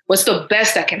happen? What's the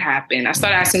best that can happen? I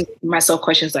started asking myself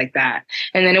questions like that.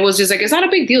 And then it was just like, it's not a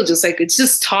big deal. Just like, it's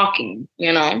just talking,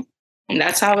 And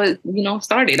that's how it,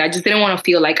 started. I just didn't want to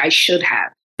feel like I should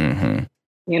have.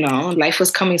 Life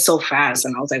was coming so fast.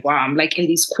 And I was like, wow, I'm like in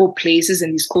these cool places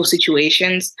and these cool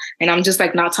situations. And I'm just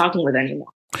like not talking with anyone.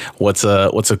 What's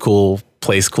a cool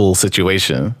place, cool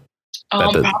situation?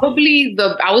 Probably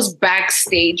I was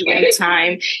backstage one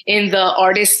time in the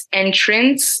artist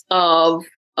entrance of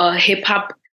a hip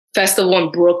hop festival in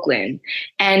Brooklyn,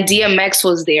 and DMX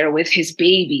was there with his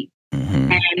baby.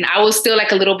 And I was still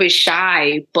like a little bit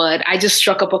shy, but I just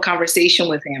struck up a conversation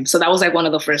with him. So that was like one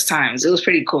of the first times. It was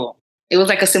pretty cool. It was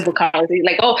like a simple conversation,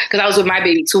 like, because I was with my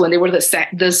baby too, and they were the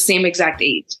same exact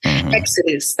age.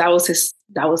 Exodus,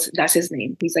 that's his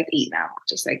name. He's like 8 now,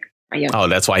 just like. Oh,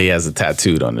 that's why he has it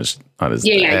tattooed on his.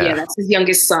 Yeah. That's his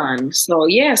youngest son. So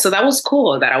so that was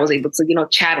cool that I was able to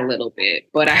chat a little bit.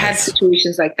 But I had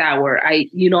situations like that where I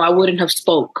wouldn't have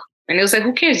spoke, and it was like,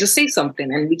 who cares? Just say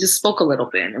something, and we just spoke a little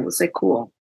bit, and it was like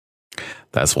cool.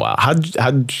 That's wild.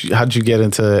 How'd you get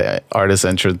into artist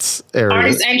entrance area?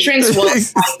 Artist entrance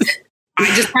was. I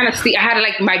just kind of I had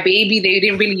like my baby. They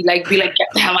didn't really like be like, get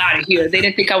the hell out of here. They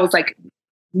didn't think I was like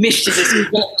mischievous,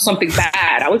 something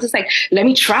bad. I was just like, let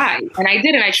me try. And I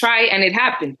did, and I tried, and it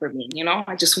happened for me.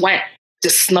 I just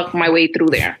snuck my way through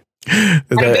there.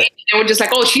 They were just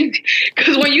like, oh,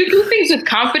 because when you do things with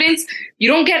confidence, you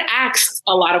don't get asked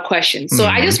a lot of questions. So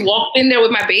I just walked in there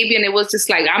with my baby, and it was just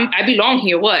like, I belong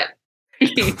here. What? But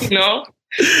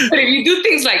if you do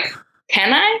things like,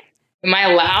 can I? Am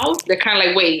I allowed? They're kind of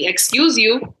like, wait, excuse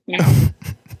you.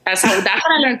 That's what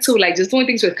I learned too. Like just doing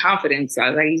things with confidence.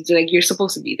 I was like you're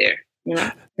supposed to be there.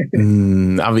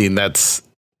 I mean, that's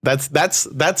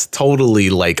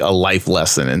totally like a life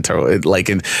lesson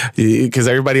because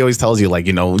everybody always tells you like,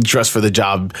 dress for the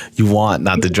job you want,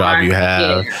 not the job you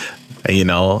have.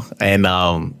 Yeah. And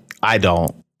I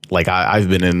don't. Like I've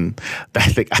been in. I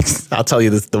think I'll tell you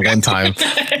this the one time.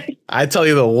 I tell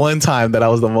you the one time that I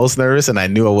was the most nervous and I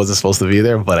knew I wasn't supposed to be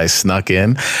there, but I snuck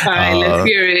in. All right, let's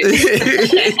hear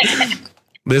it.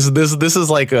 This is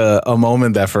like a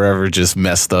moment that forever just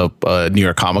messed up New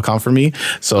York Comic Con for me.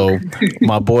 So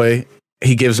my boy,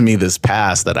 he gives me this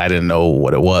pass that I didn't know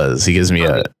what it was. He gives me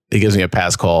a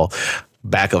pass called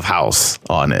back of house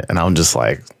on it, and I'm just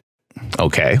like,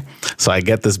 okay. So I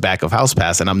get this back of house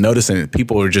pass, and I'm noticing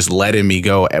people are just letting me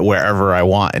go at wherever I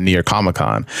want in New York Comic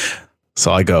Con.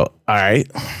 So I go, all right,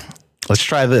 let's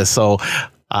try this. So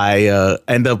I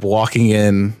end up walking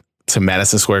in to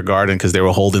Madison Square Garden because they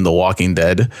were holding The Walking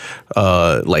Dead.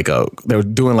 They were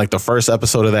doing like the first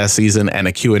episode of that season and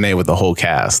a Q&A with the whole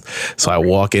cast. So I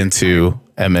walk into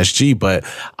MSG, but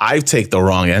I take the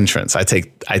wrong entrance. I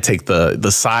take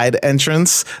the side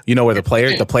entrance, you know, where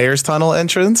the players tunnel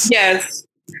entrance. Yes.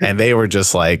 And they were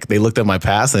just like, they looked at my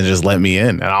pass and just let me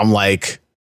in. And I'm like,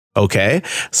 okay.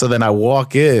 So then I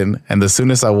walk in, and as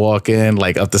soon as I walk in,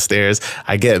 like up the stairs,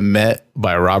 I get met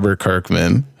by Robert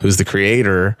Kirkman, who's the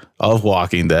creator of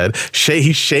Walking Dead.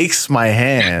 He shakes my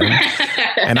hand,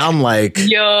 and I'm like,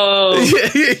 yo,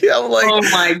 I'm like, oh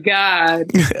my God.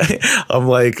 I'm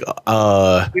like,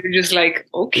 you're just like,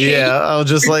 okay. Yeah, I was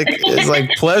just like, it's like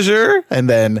pleasure. And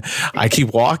then I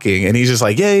keep walking, and he's just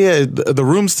like, yeah, the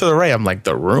room's to the right. I'm like,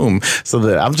 the room. So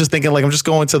that I'm just thinking like, I'm just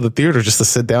going to the theater just to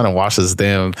sit down and watch this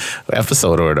damn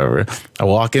episode or whatever. I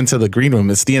walk into the green room.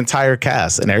 It's the entire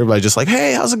cast, and everybody just like,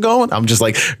 hey, how's it going? I'm just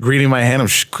like greeting my hand. I'm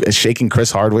shaking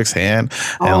Chris Hardwick's hand,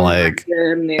 and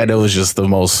and it was just the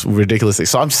most ridiculous thing.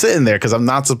 So I'm sitting there because I'm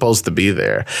not supposed to be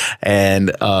there. And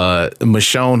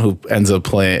Michonne, who ends up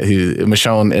playing,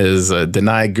 Michonne is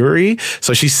Denai Guri.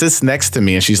 So she sits next to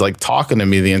me, and she's like talking to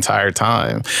me the entire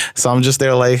time. So I'm just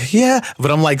there like, yeah,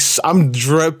 but I'm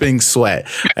dripping sweat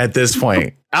at this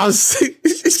point. I was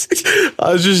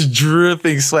just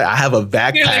dripping sweat. I have a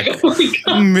backpack. Like,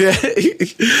 oh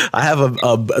I have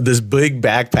this big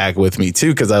backpack with me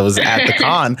too, because I was at the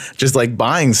con just like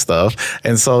buying stuff,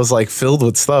 and so I was like filled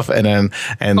with stuff. And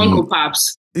Funko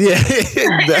Pops. Yeah,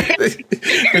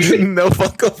 no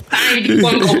Funko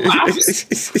Pops,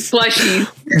 plushies,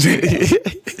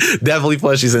 definitely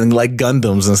plushies and like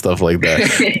Gundams and stuff like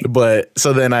that. But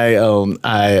so then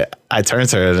I turn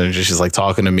to her, and she's like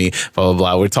talking to me, blah blah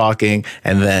blah. We're talking,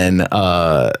 and then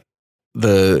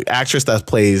the actress that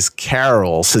plays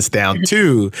Carol sits down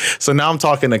too. So now I'm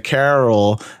talking to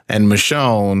Carol and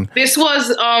Michonne. This was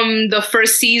the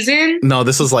first season? No,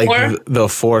 this was like the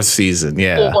fourth season.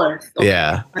 Yeah. Fourth. Okay.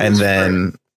 Yeah.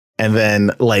 And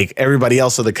then like everybody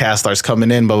else of the cast starts coming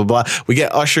in, blah, blah, blah. We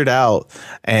get ushered out,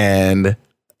 and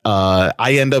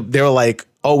I end up, they were like,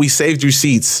 oh, we saved you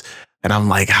seats. And I'm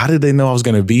like, how did they know I was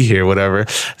going to be here? Whatever.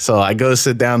 So I go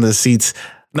sit down in the seats.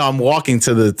 No, I'm walking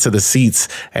to the seats,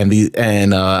 and these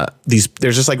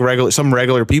there's just like some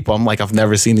regular people. I'm like, I've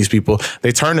never seen these people.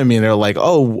 They turn to me and they're like,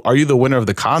 "Oh, are you the winner of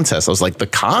the contest?" I was like, "The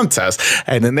contest?"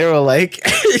 And then they were like,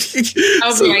 I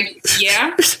was like,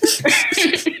 yeah.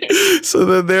 So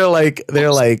then they're like,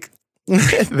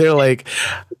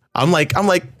 I'm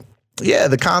like, yeah,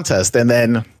 the contest. And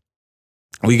then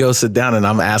we go sit down, and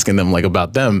I'm asking them like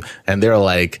about them, and they're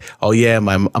like, oh yeah,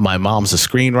 my mom's a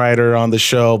screenwriter on the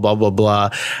show, blah blah blah.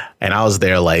 And I was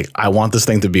there like, I want this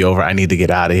thing to be over. I need to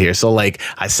get out of here. So like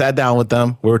I sat down with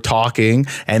them, we were talking,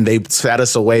 and they sat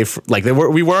us away like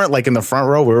we weren't like in the front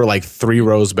row, we were like 3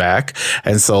 rows back.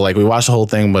 And so like we watched the whole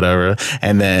thing, whatever.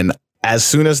 And then as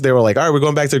soon as they were like, all right, we're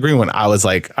going back to the green one, I was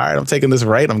like, all right, I'm taking this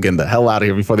right. I'm getting the hell out of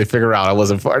here before they figure out I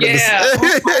wasn't part of this.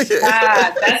 Oh my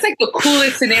God. That's like the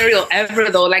coolest scenario ever,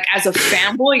 though. Like as a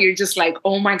fanboy, you're just like,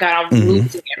 oh my God, I'm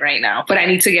losing it right now. But I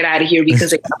need to get out of here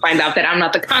because they're going to find out that I'm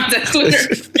not the contest winner.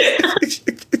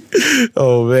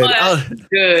 Oh, man. Oh, that's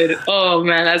good. Oh,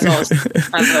 man, that's awesome.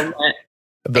 I love that.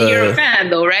 And you're a fan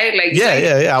though, right? Like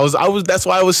yeah. I was. That's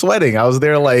why I was sweating. I was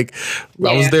there like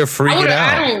I was there freaking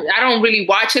out. I don't really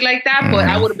watch it like that, but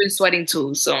I would have been sweating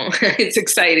too. So it's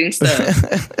exciting stuff.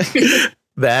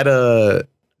 that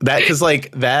because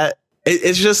like that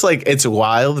it's just like it's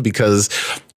wild because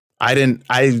I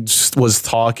was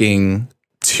talking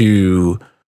to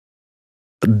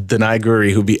Denai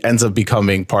Guri, who ends up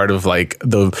becoming part of like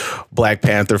the Black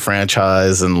Panther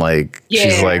franchise, and like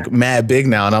she's like mad big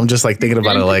now, and I'm just like thinking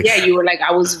about it like, yeah, you were like,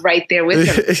 I was right there with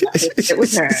her.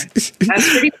 With her.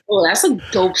 That's pretty cool. That's a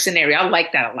dope scenario. I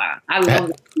like that a lot. I love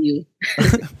that for you.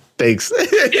 Thanks.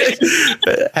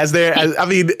 I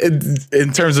mean,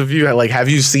 in terms of you, like, have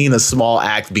you seen a small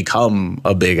act become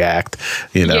a big act?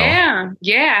 You know?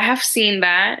 Yeah, I have seen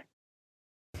that.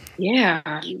 Yeah,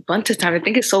 a bunch of times. I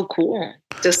think it's so cool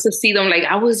just to see them. Like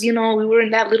I was, we were in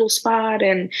that little spot,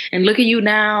 and look at you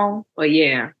now. But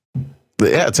yeah,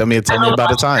 tell me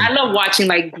about a time. I love watching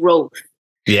like growth.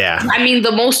 Yeah, I mean,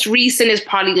 the most recent is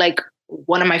probably like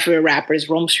one of my favorite rappers,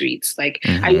 Rome Streets. Like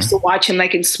I used to watch him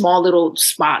like in small little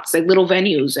spots, like little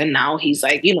venues, and now he's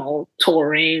like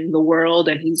touring the world,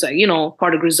 and he's like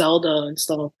part of Griselda and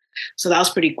stuff. So that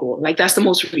was pretty cool. Like that's the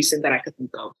most recent that I could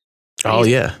think of. Oh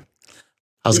yeah.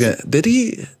 I was gonna. Did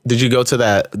you go to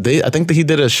that? I think that he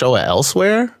did a show at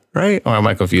Elsewhere, right? Or am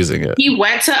I confusing it? He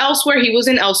went to Elsewhere. He was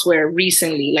in Elsewhere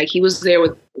recently. Like he was there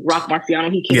with Rock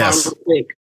Marciano. He came out real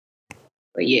quick.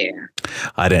 But yeah,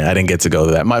 I didn't get to go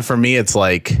to that. For me, it's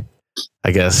like,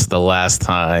 I guess the last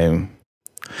time.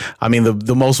 I mean,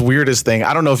 the most weirdest thing.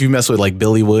 I don't know if you mess with like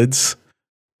Billy Woods.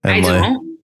 I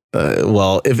don't.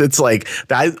 Well, if it's like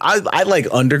I like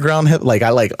underground hip, like I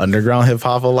like underground hip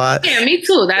hop a lot. Yeah, me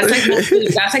too.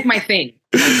 That's like my thing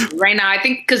right now. I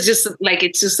think because just like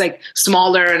it's just like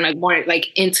smaller and like more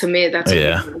like intimate. That's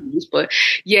but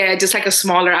yeah, just like a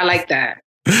smaller. I like that.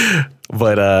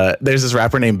 But there's this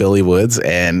rapper named Billy Woods,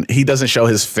 and he doesn't show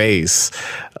his face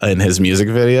in his music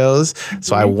videos.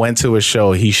 So I went to a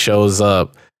show. He shows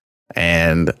up,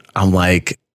 and I'm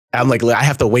like, I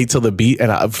have to wait till the beat.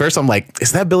 And first I'm like,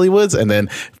 is that Billy Woods? And then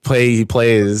he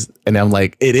plays, and I'm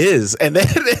like, it is. And then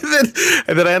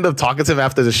I end up talking to him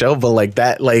after the show. But like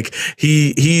that, like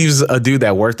he's a dude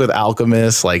that worked with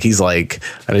Alchemist. Like he's like,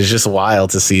 and it's just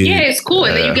wild to see. Yeah, it's cool.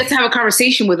 And then you get to have a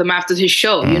conversation with him after his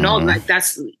show. You know, like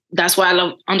that's why I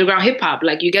love underground hip hop.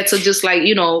 Like you get to just like,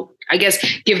 you know, I guess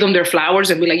give them their flowers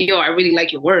and be like, yo, I really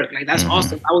like your work. Like that's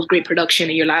awesome. That was great production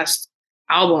in your last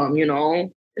album, you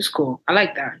know. It's cool. I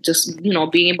like that. Just, you know,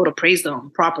 being able to praise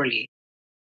them properly.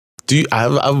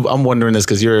 I'm wondering this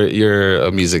because you're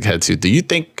a music head too. Do you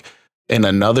think in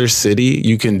another city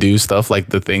you can do stuff like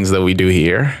the things that we do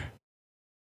here?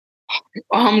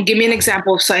 Give me an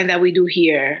example of something that we do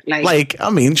here. Like I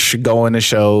mean, going to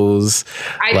shows.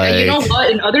 You know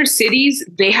what? In other cities,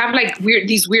 they have like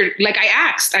these weird. Like I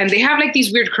asked, and they have like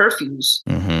these weird curfews.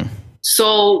 Mm-hmm.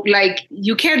 So, like,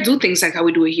 you can't do things like how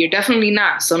we do it here. Definitely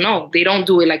not. So, no, they don't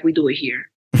do it like we do it here.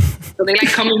 So, they,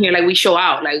 like, come in here, like, we show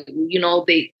out. Like, you know,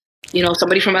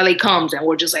 somebody from LA comes and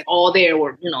we're just, like, all there.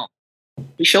 We're, you know,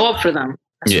 we show up for them.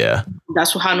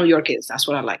 That's how New York is. That's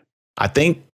what I like. I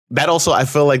think that also, I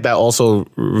feel like that also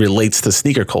relates to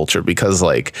sneaker culture because,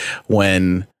 like,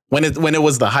 when it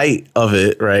was the height of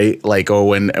it, right? Like, or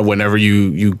whenever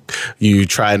you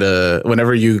kind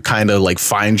of like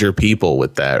find your people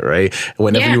with that, right?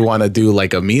 Whenever you want to do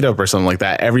like a meetup or something like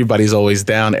that, everybody's always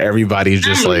down. Everybody's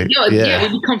just like,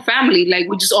 we become family. Like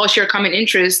we just all share common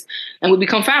interests and we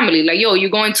become family. Like, yo, you're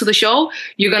going to the show.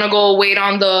 You're going to go wait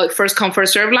on the first come,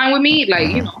 first serve line with me. Like,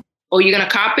 you know, or you're going to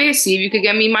cop it, see if you could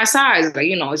get me my size. Like,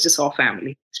 you know, it's just all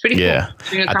family. It's pretty cool.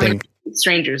 I think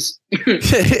strangers.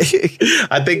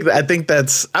 I think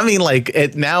that's, I mean, like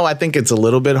it now, I think it's a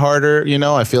little bit harder. You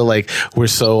know, I feel like we're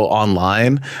so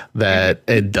online that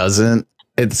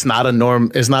it's not a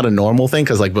normal thing.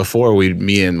 Cause like before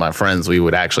me and my friends, we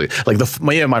would actually like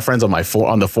me and my friends on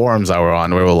the forums I were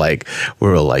on, we were like,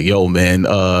 yo man,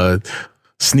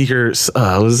 sneakers,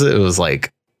 what was it? It was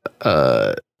like,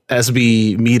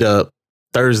 SB meetup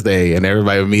Thursday, and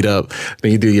everybody would meet up.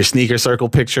 Then you do your sneaker circle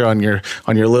picture on your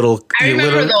little. I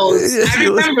remember those.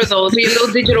 Your little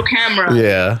digital camera.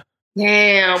 Yeah.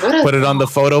 Damn. Put it on the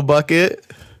photo bucket.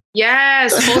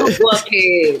 Yes, photo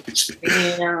bucket.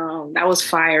 Damn, that was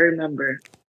fire. I remember.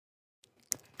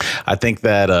 I think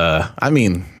that. I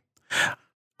mean,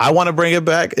 I want to bring it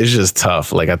back. It's just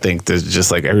tough. Like I think there's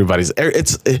just like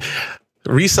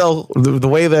resell, the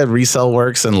way that resell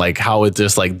works and like how it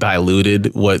just like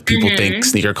diluted what people think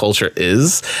sneaker culture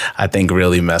is, I think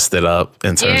really messed it up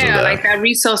in terms of that. Like that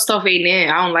resell stuff ain't it.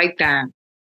 I don't like that.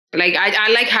 Like I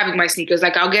like having my sneakers.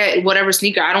 Like I'll get whatever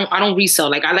sneaker. I don't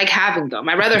resell. Like I like having them.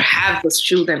 I'd rather have the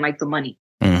shoe than like the money.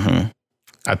 Mm-hmm.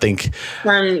 I think.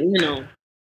 You know.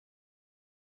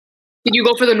 Did you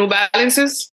go for the New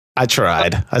Balances? I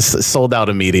tried. I sold out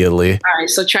immediately. All right,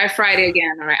 so try Friday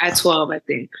again. All right, at 12, I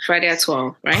think. Friday at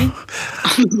 12, right?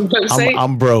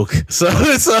 I'm broke, so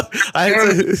I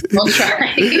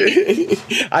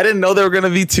didn't know they were gonna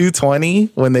be 220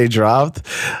 when they dropped,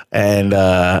 and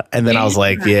then I was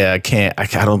like, I can't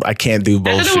do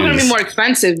both. I thought they were gonna be more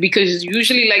expensive because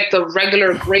usually like the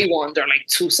regular gray ones are like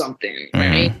 2 something,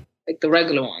 right? Like the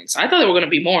regular ones. I thought they were gonna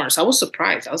be more, so I was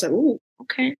surprised. I was like, ooh,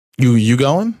 okay. You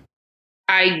going?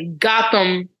 I got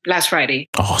them last Friday.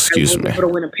 Oh, excuse me. To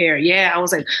win a pair. Yeah, I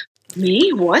was like,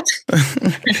 me? What?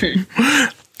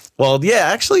 Well, yeah,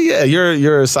 actually, yeah,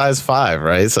 you're a size 5,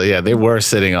 right? So yeah, they were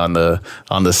sitting on the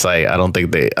site. I don't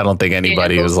think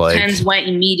anybody was like 10s went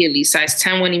immediately. Size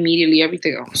 10 went immediately.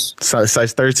 Everything else.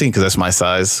 Size 13 because that's my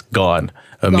size gone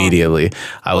immediately.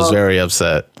 I was very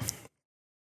upset.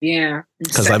 Yeah,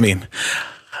 because I mean,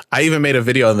 I even made a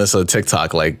video on this on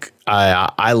TikTok. Like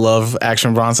I love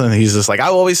Action Bronson. He's just like, I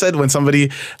always said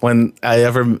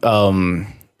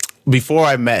before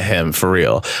I met him for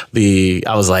real, I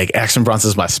was like, Action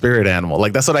Bronson's my spirit animal.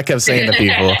 Like that's what I kept saying to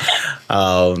people.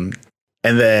 And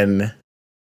then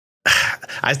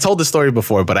I told the story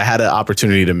before, but I had an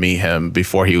opportunity to meet him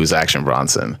before he was Action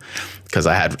Bronson because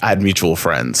I had mutual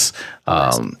friends.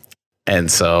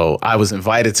 And so I was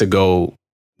invited to go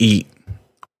eat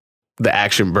the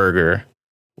Action Burger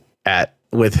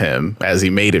with him as he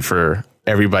made it for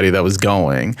everybody that was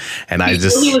going. And he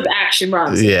was Action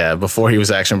Bronson. Yeah, before he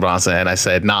was Action Bronson. And I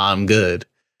said, nah, I'm good.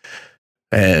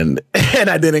 And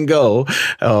I didn't go.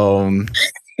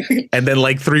 And then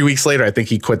like 3 weeks later, I think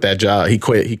he quit that job. He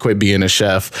quit being a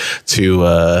chef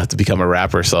to become a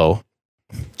rapper. So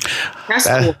that's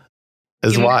cool.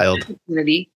 It's wild.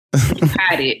 You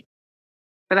had it.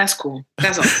 But that's cool.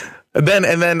 That's awesome. And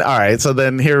then all right. So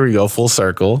then here we go, full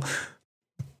circle.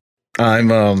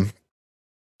 I'm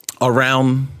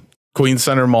around Queens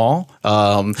Center Mall,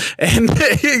 and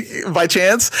by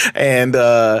chance, and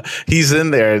he's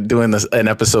in there doing an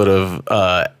episode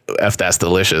of F That's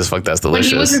Delicious, Fuck That's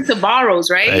Delicious. When he was in Sabaros,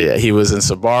 right? Yeah, he was in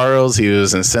Sabaros. He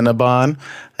was in Cinnabon,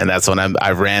 and that's when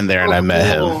I ran there and I met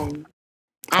him.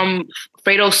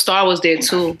 Fredo Starr was there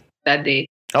too that day.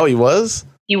 Oh, he was.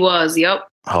 He was. Yep.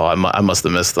 Oh, I must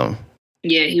have missed him.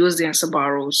 Yeah, he was there in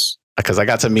Sabaros. Because I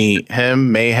got to meet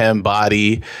him, Mayhem,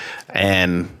 Body,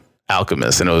 and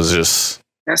Alchemist, and it was just...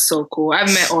 That's so cool. I've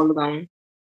met all of them.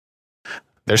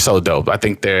 They're so dope. I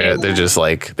think they're just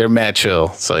like, they're mad chill.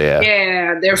 So yeah.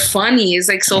 Yeah, they're funny. It's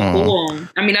like so cool.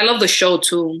 I mean, I love the show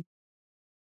too.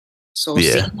 So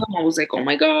seeing them, I was like, oh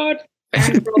my God.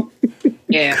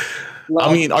 Yeah.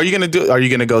 I mean, are you gonna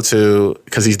go to,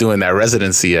 because he's doing that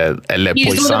residency at Le He's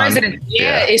Poisson? Doing the residency.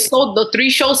 Yeah, it's sold. The 3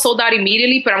 shows sold out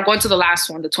immediately, but I'm going to the last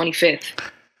one, the 25th.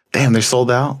 Damn, they're sold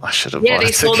out. I should have. Yeah,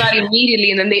 they sold out immediately,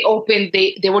 and then they opened.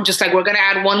 They were just like, we're gonna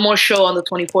add one more show on the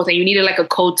 24th, and you needed like a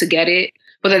code to get it.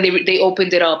 But then they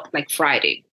opened it up like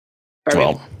Friday.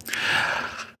 Well,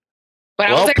 but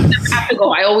I was like, I have to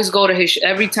go. I always go to his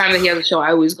every time that he has a show.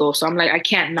 I always go. So I'm like, I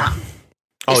can't not.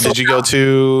 Oh, did you go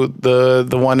to the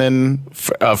one in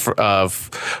Fresh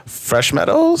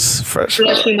Meadows? Fresh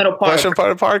Meadow Park. Fresh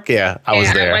Meadow Park? Yeah, I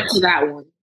was there. I went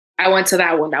to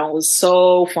that one. That one was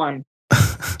so fun.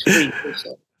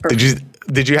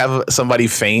 Did you have somebody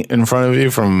faint in front of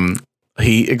you from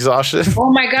heat exhaustion?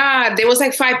 Oh my God. There was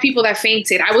like 5 people that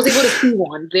fainted. I was able to see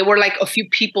one. There were like a few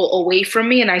people away from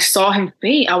me and I saw him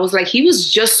faint. I was like, he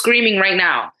was just screaming right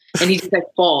now. And he just like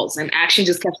falls, and Action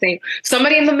just kept saying,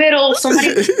 "Somebody in the middle, somebody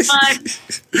in the front."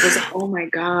 I was like, "Oh my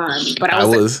God!" But I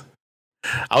was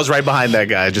right behind that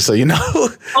guy, just so you know.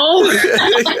 Oh,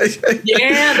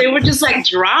 yeah, they were just like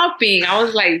dropping. I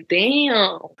was like,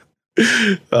 "Damn."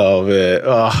 Oh man!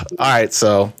 Oh, all right.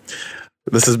 So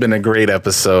this has been a great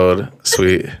episode,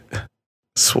 sweet.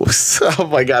 Oh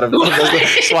my God,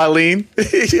 Sualin.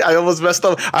 I almost messed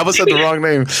up. I almost said the wrong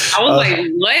name. I was like,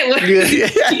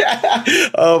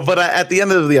 what? But at the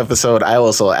end of the episode, I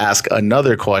also ask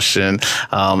another question.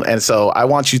 And so I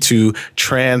want you to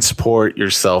transport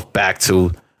yourself back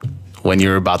to when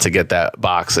you're about to get that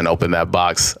box and open that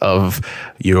box of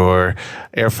your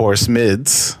Air Force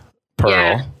Mids,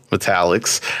 Pearl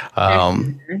Metallics.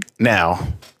 Now,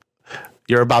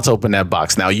 you're about to open that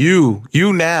box. Now, you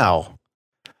now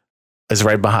is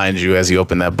right behind you as you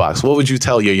open that box. What would you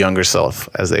tell your younger self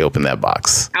as they open that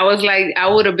box? I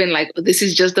would have been like, this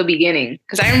is just the beginning.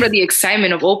 Because I remember the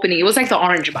excitement of opening. It was like the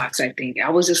orange box, I think. I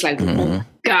was just like, oh my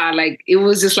God. Like, it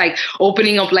was just like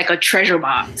opening up like a treasure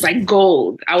box, like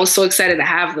gold. I was so excited to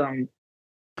have them.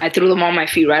 I threw them on my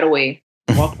feet right away.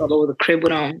 Walked all over the crib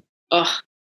with them. Ugh,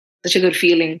 such a good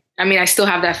feeling. I mean, I still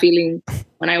have that feeling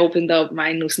when I opened up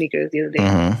my new sneakers the other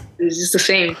day. It was just the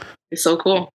same. It's so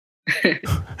cool.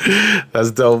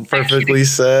 That's dope. Perfectly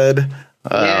said.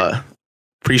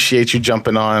 Appreciate you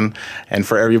jumping on. And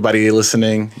for everybody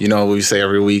listening, you know what we say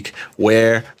every week,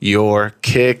 wear your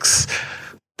kicks.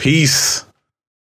 Peace.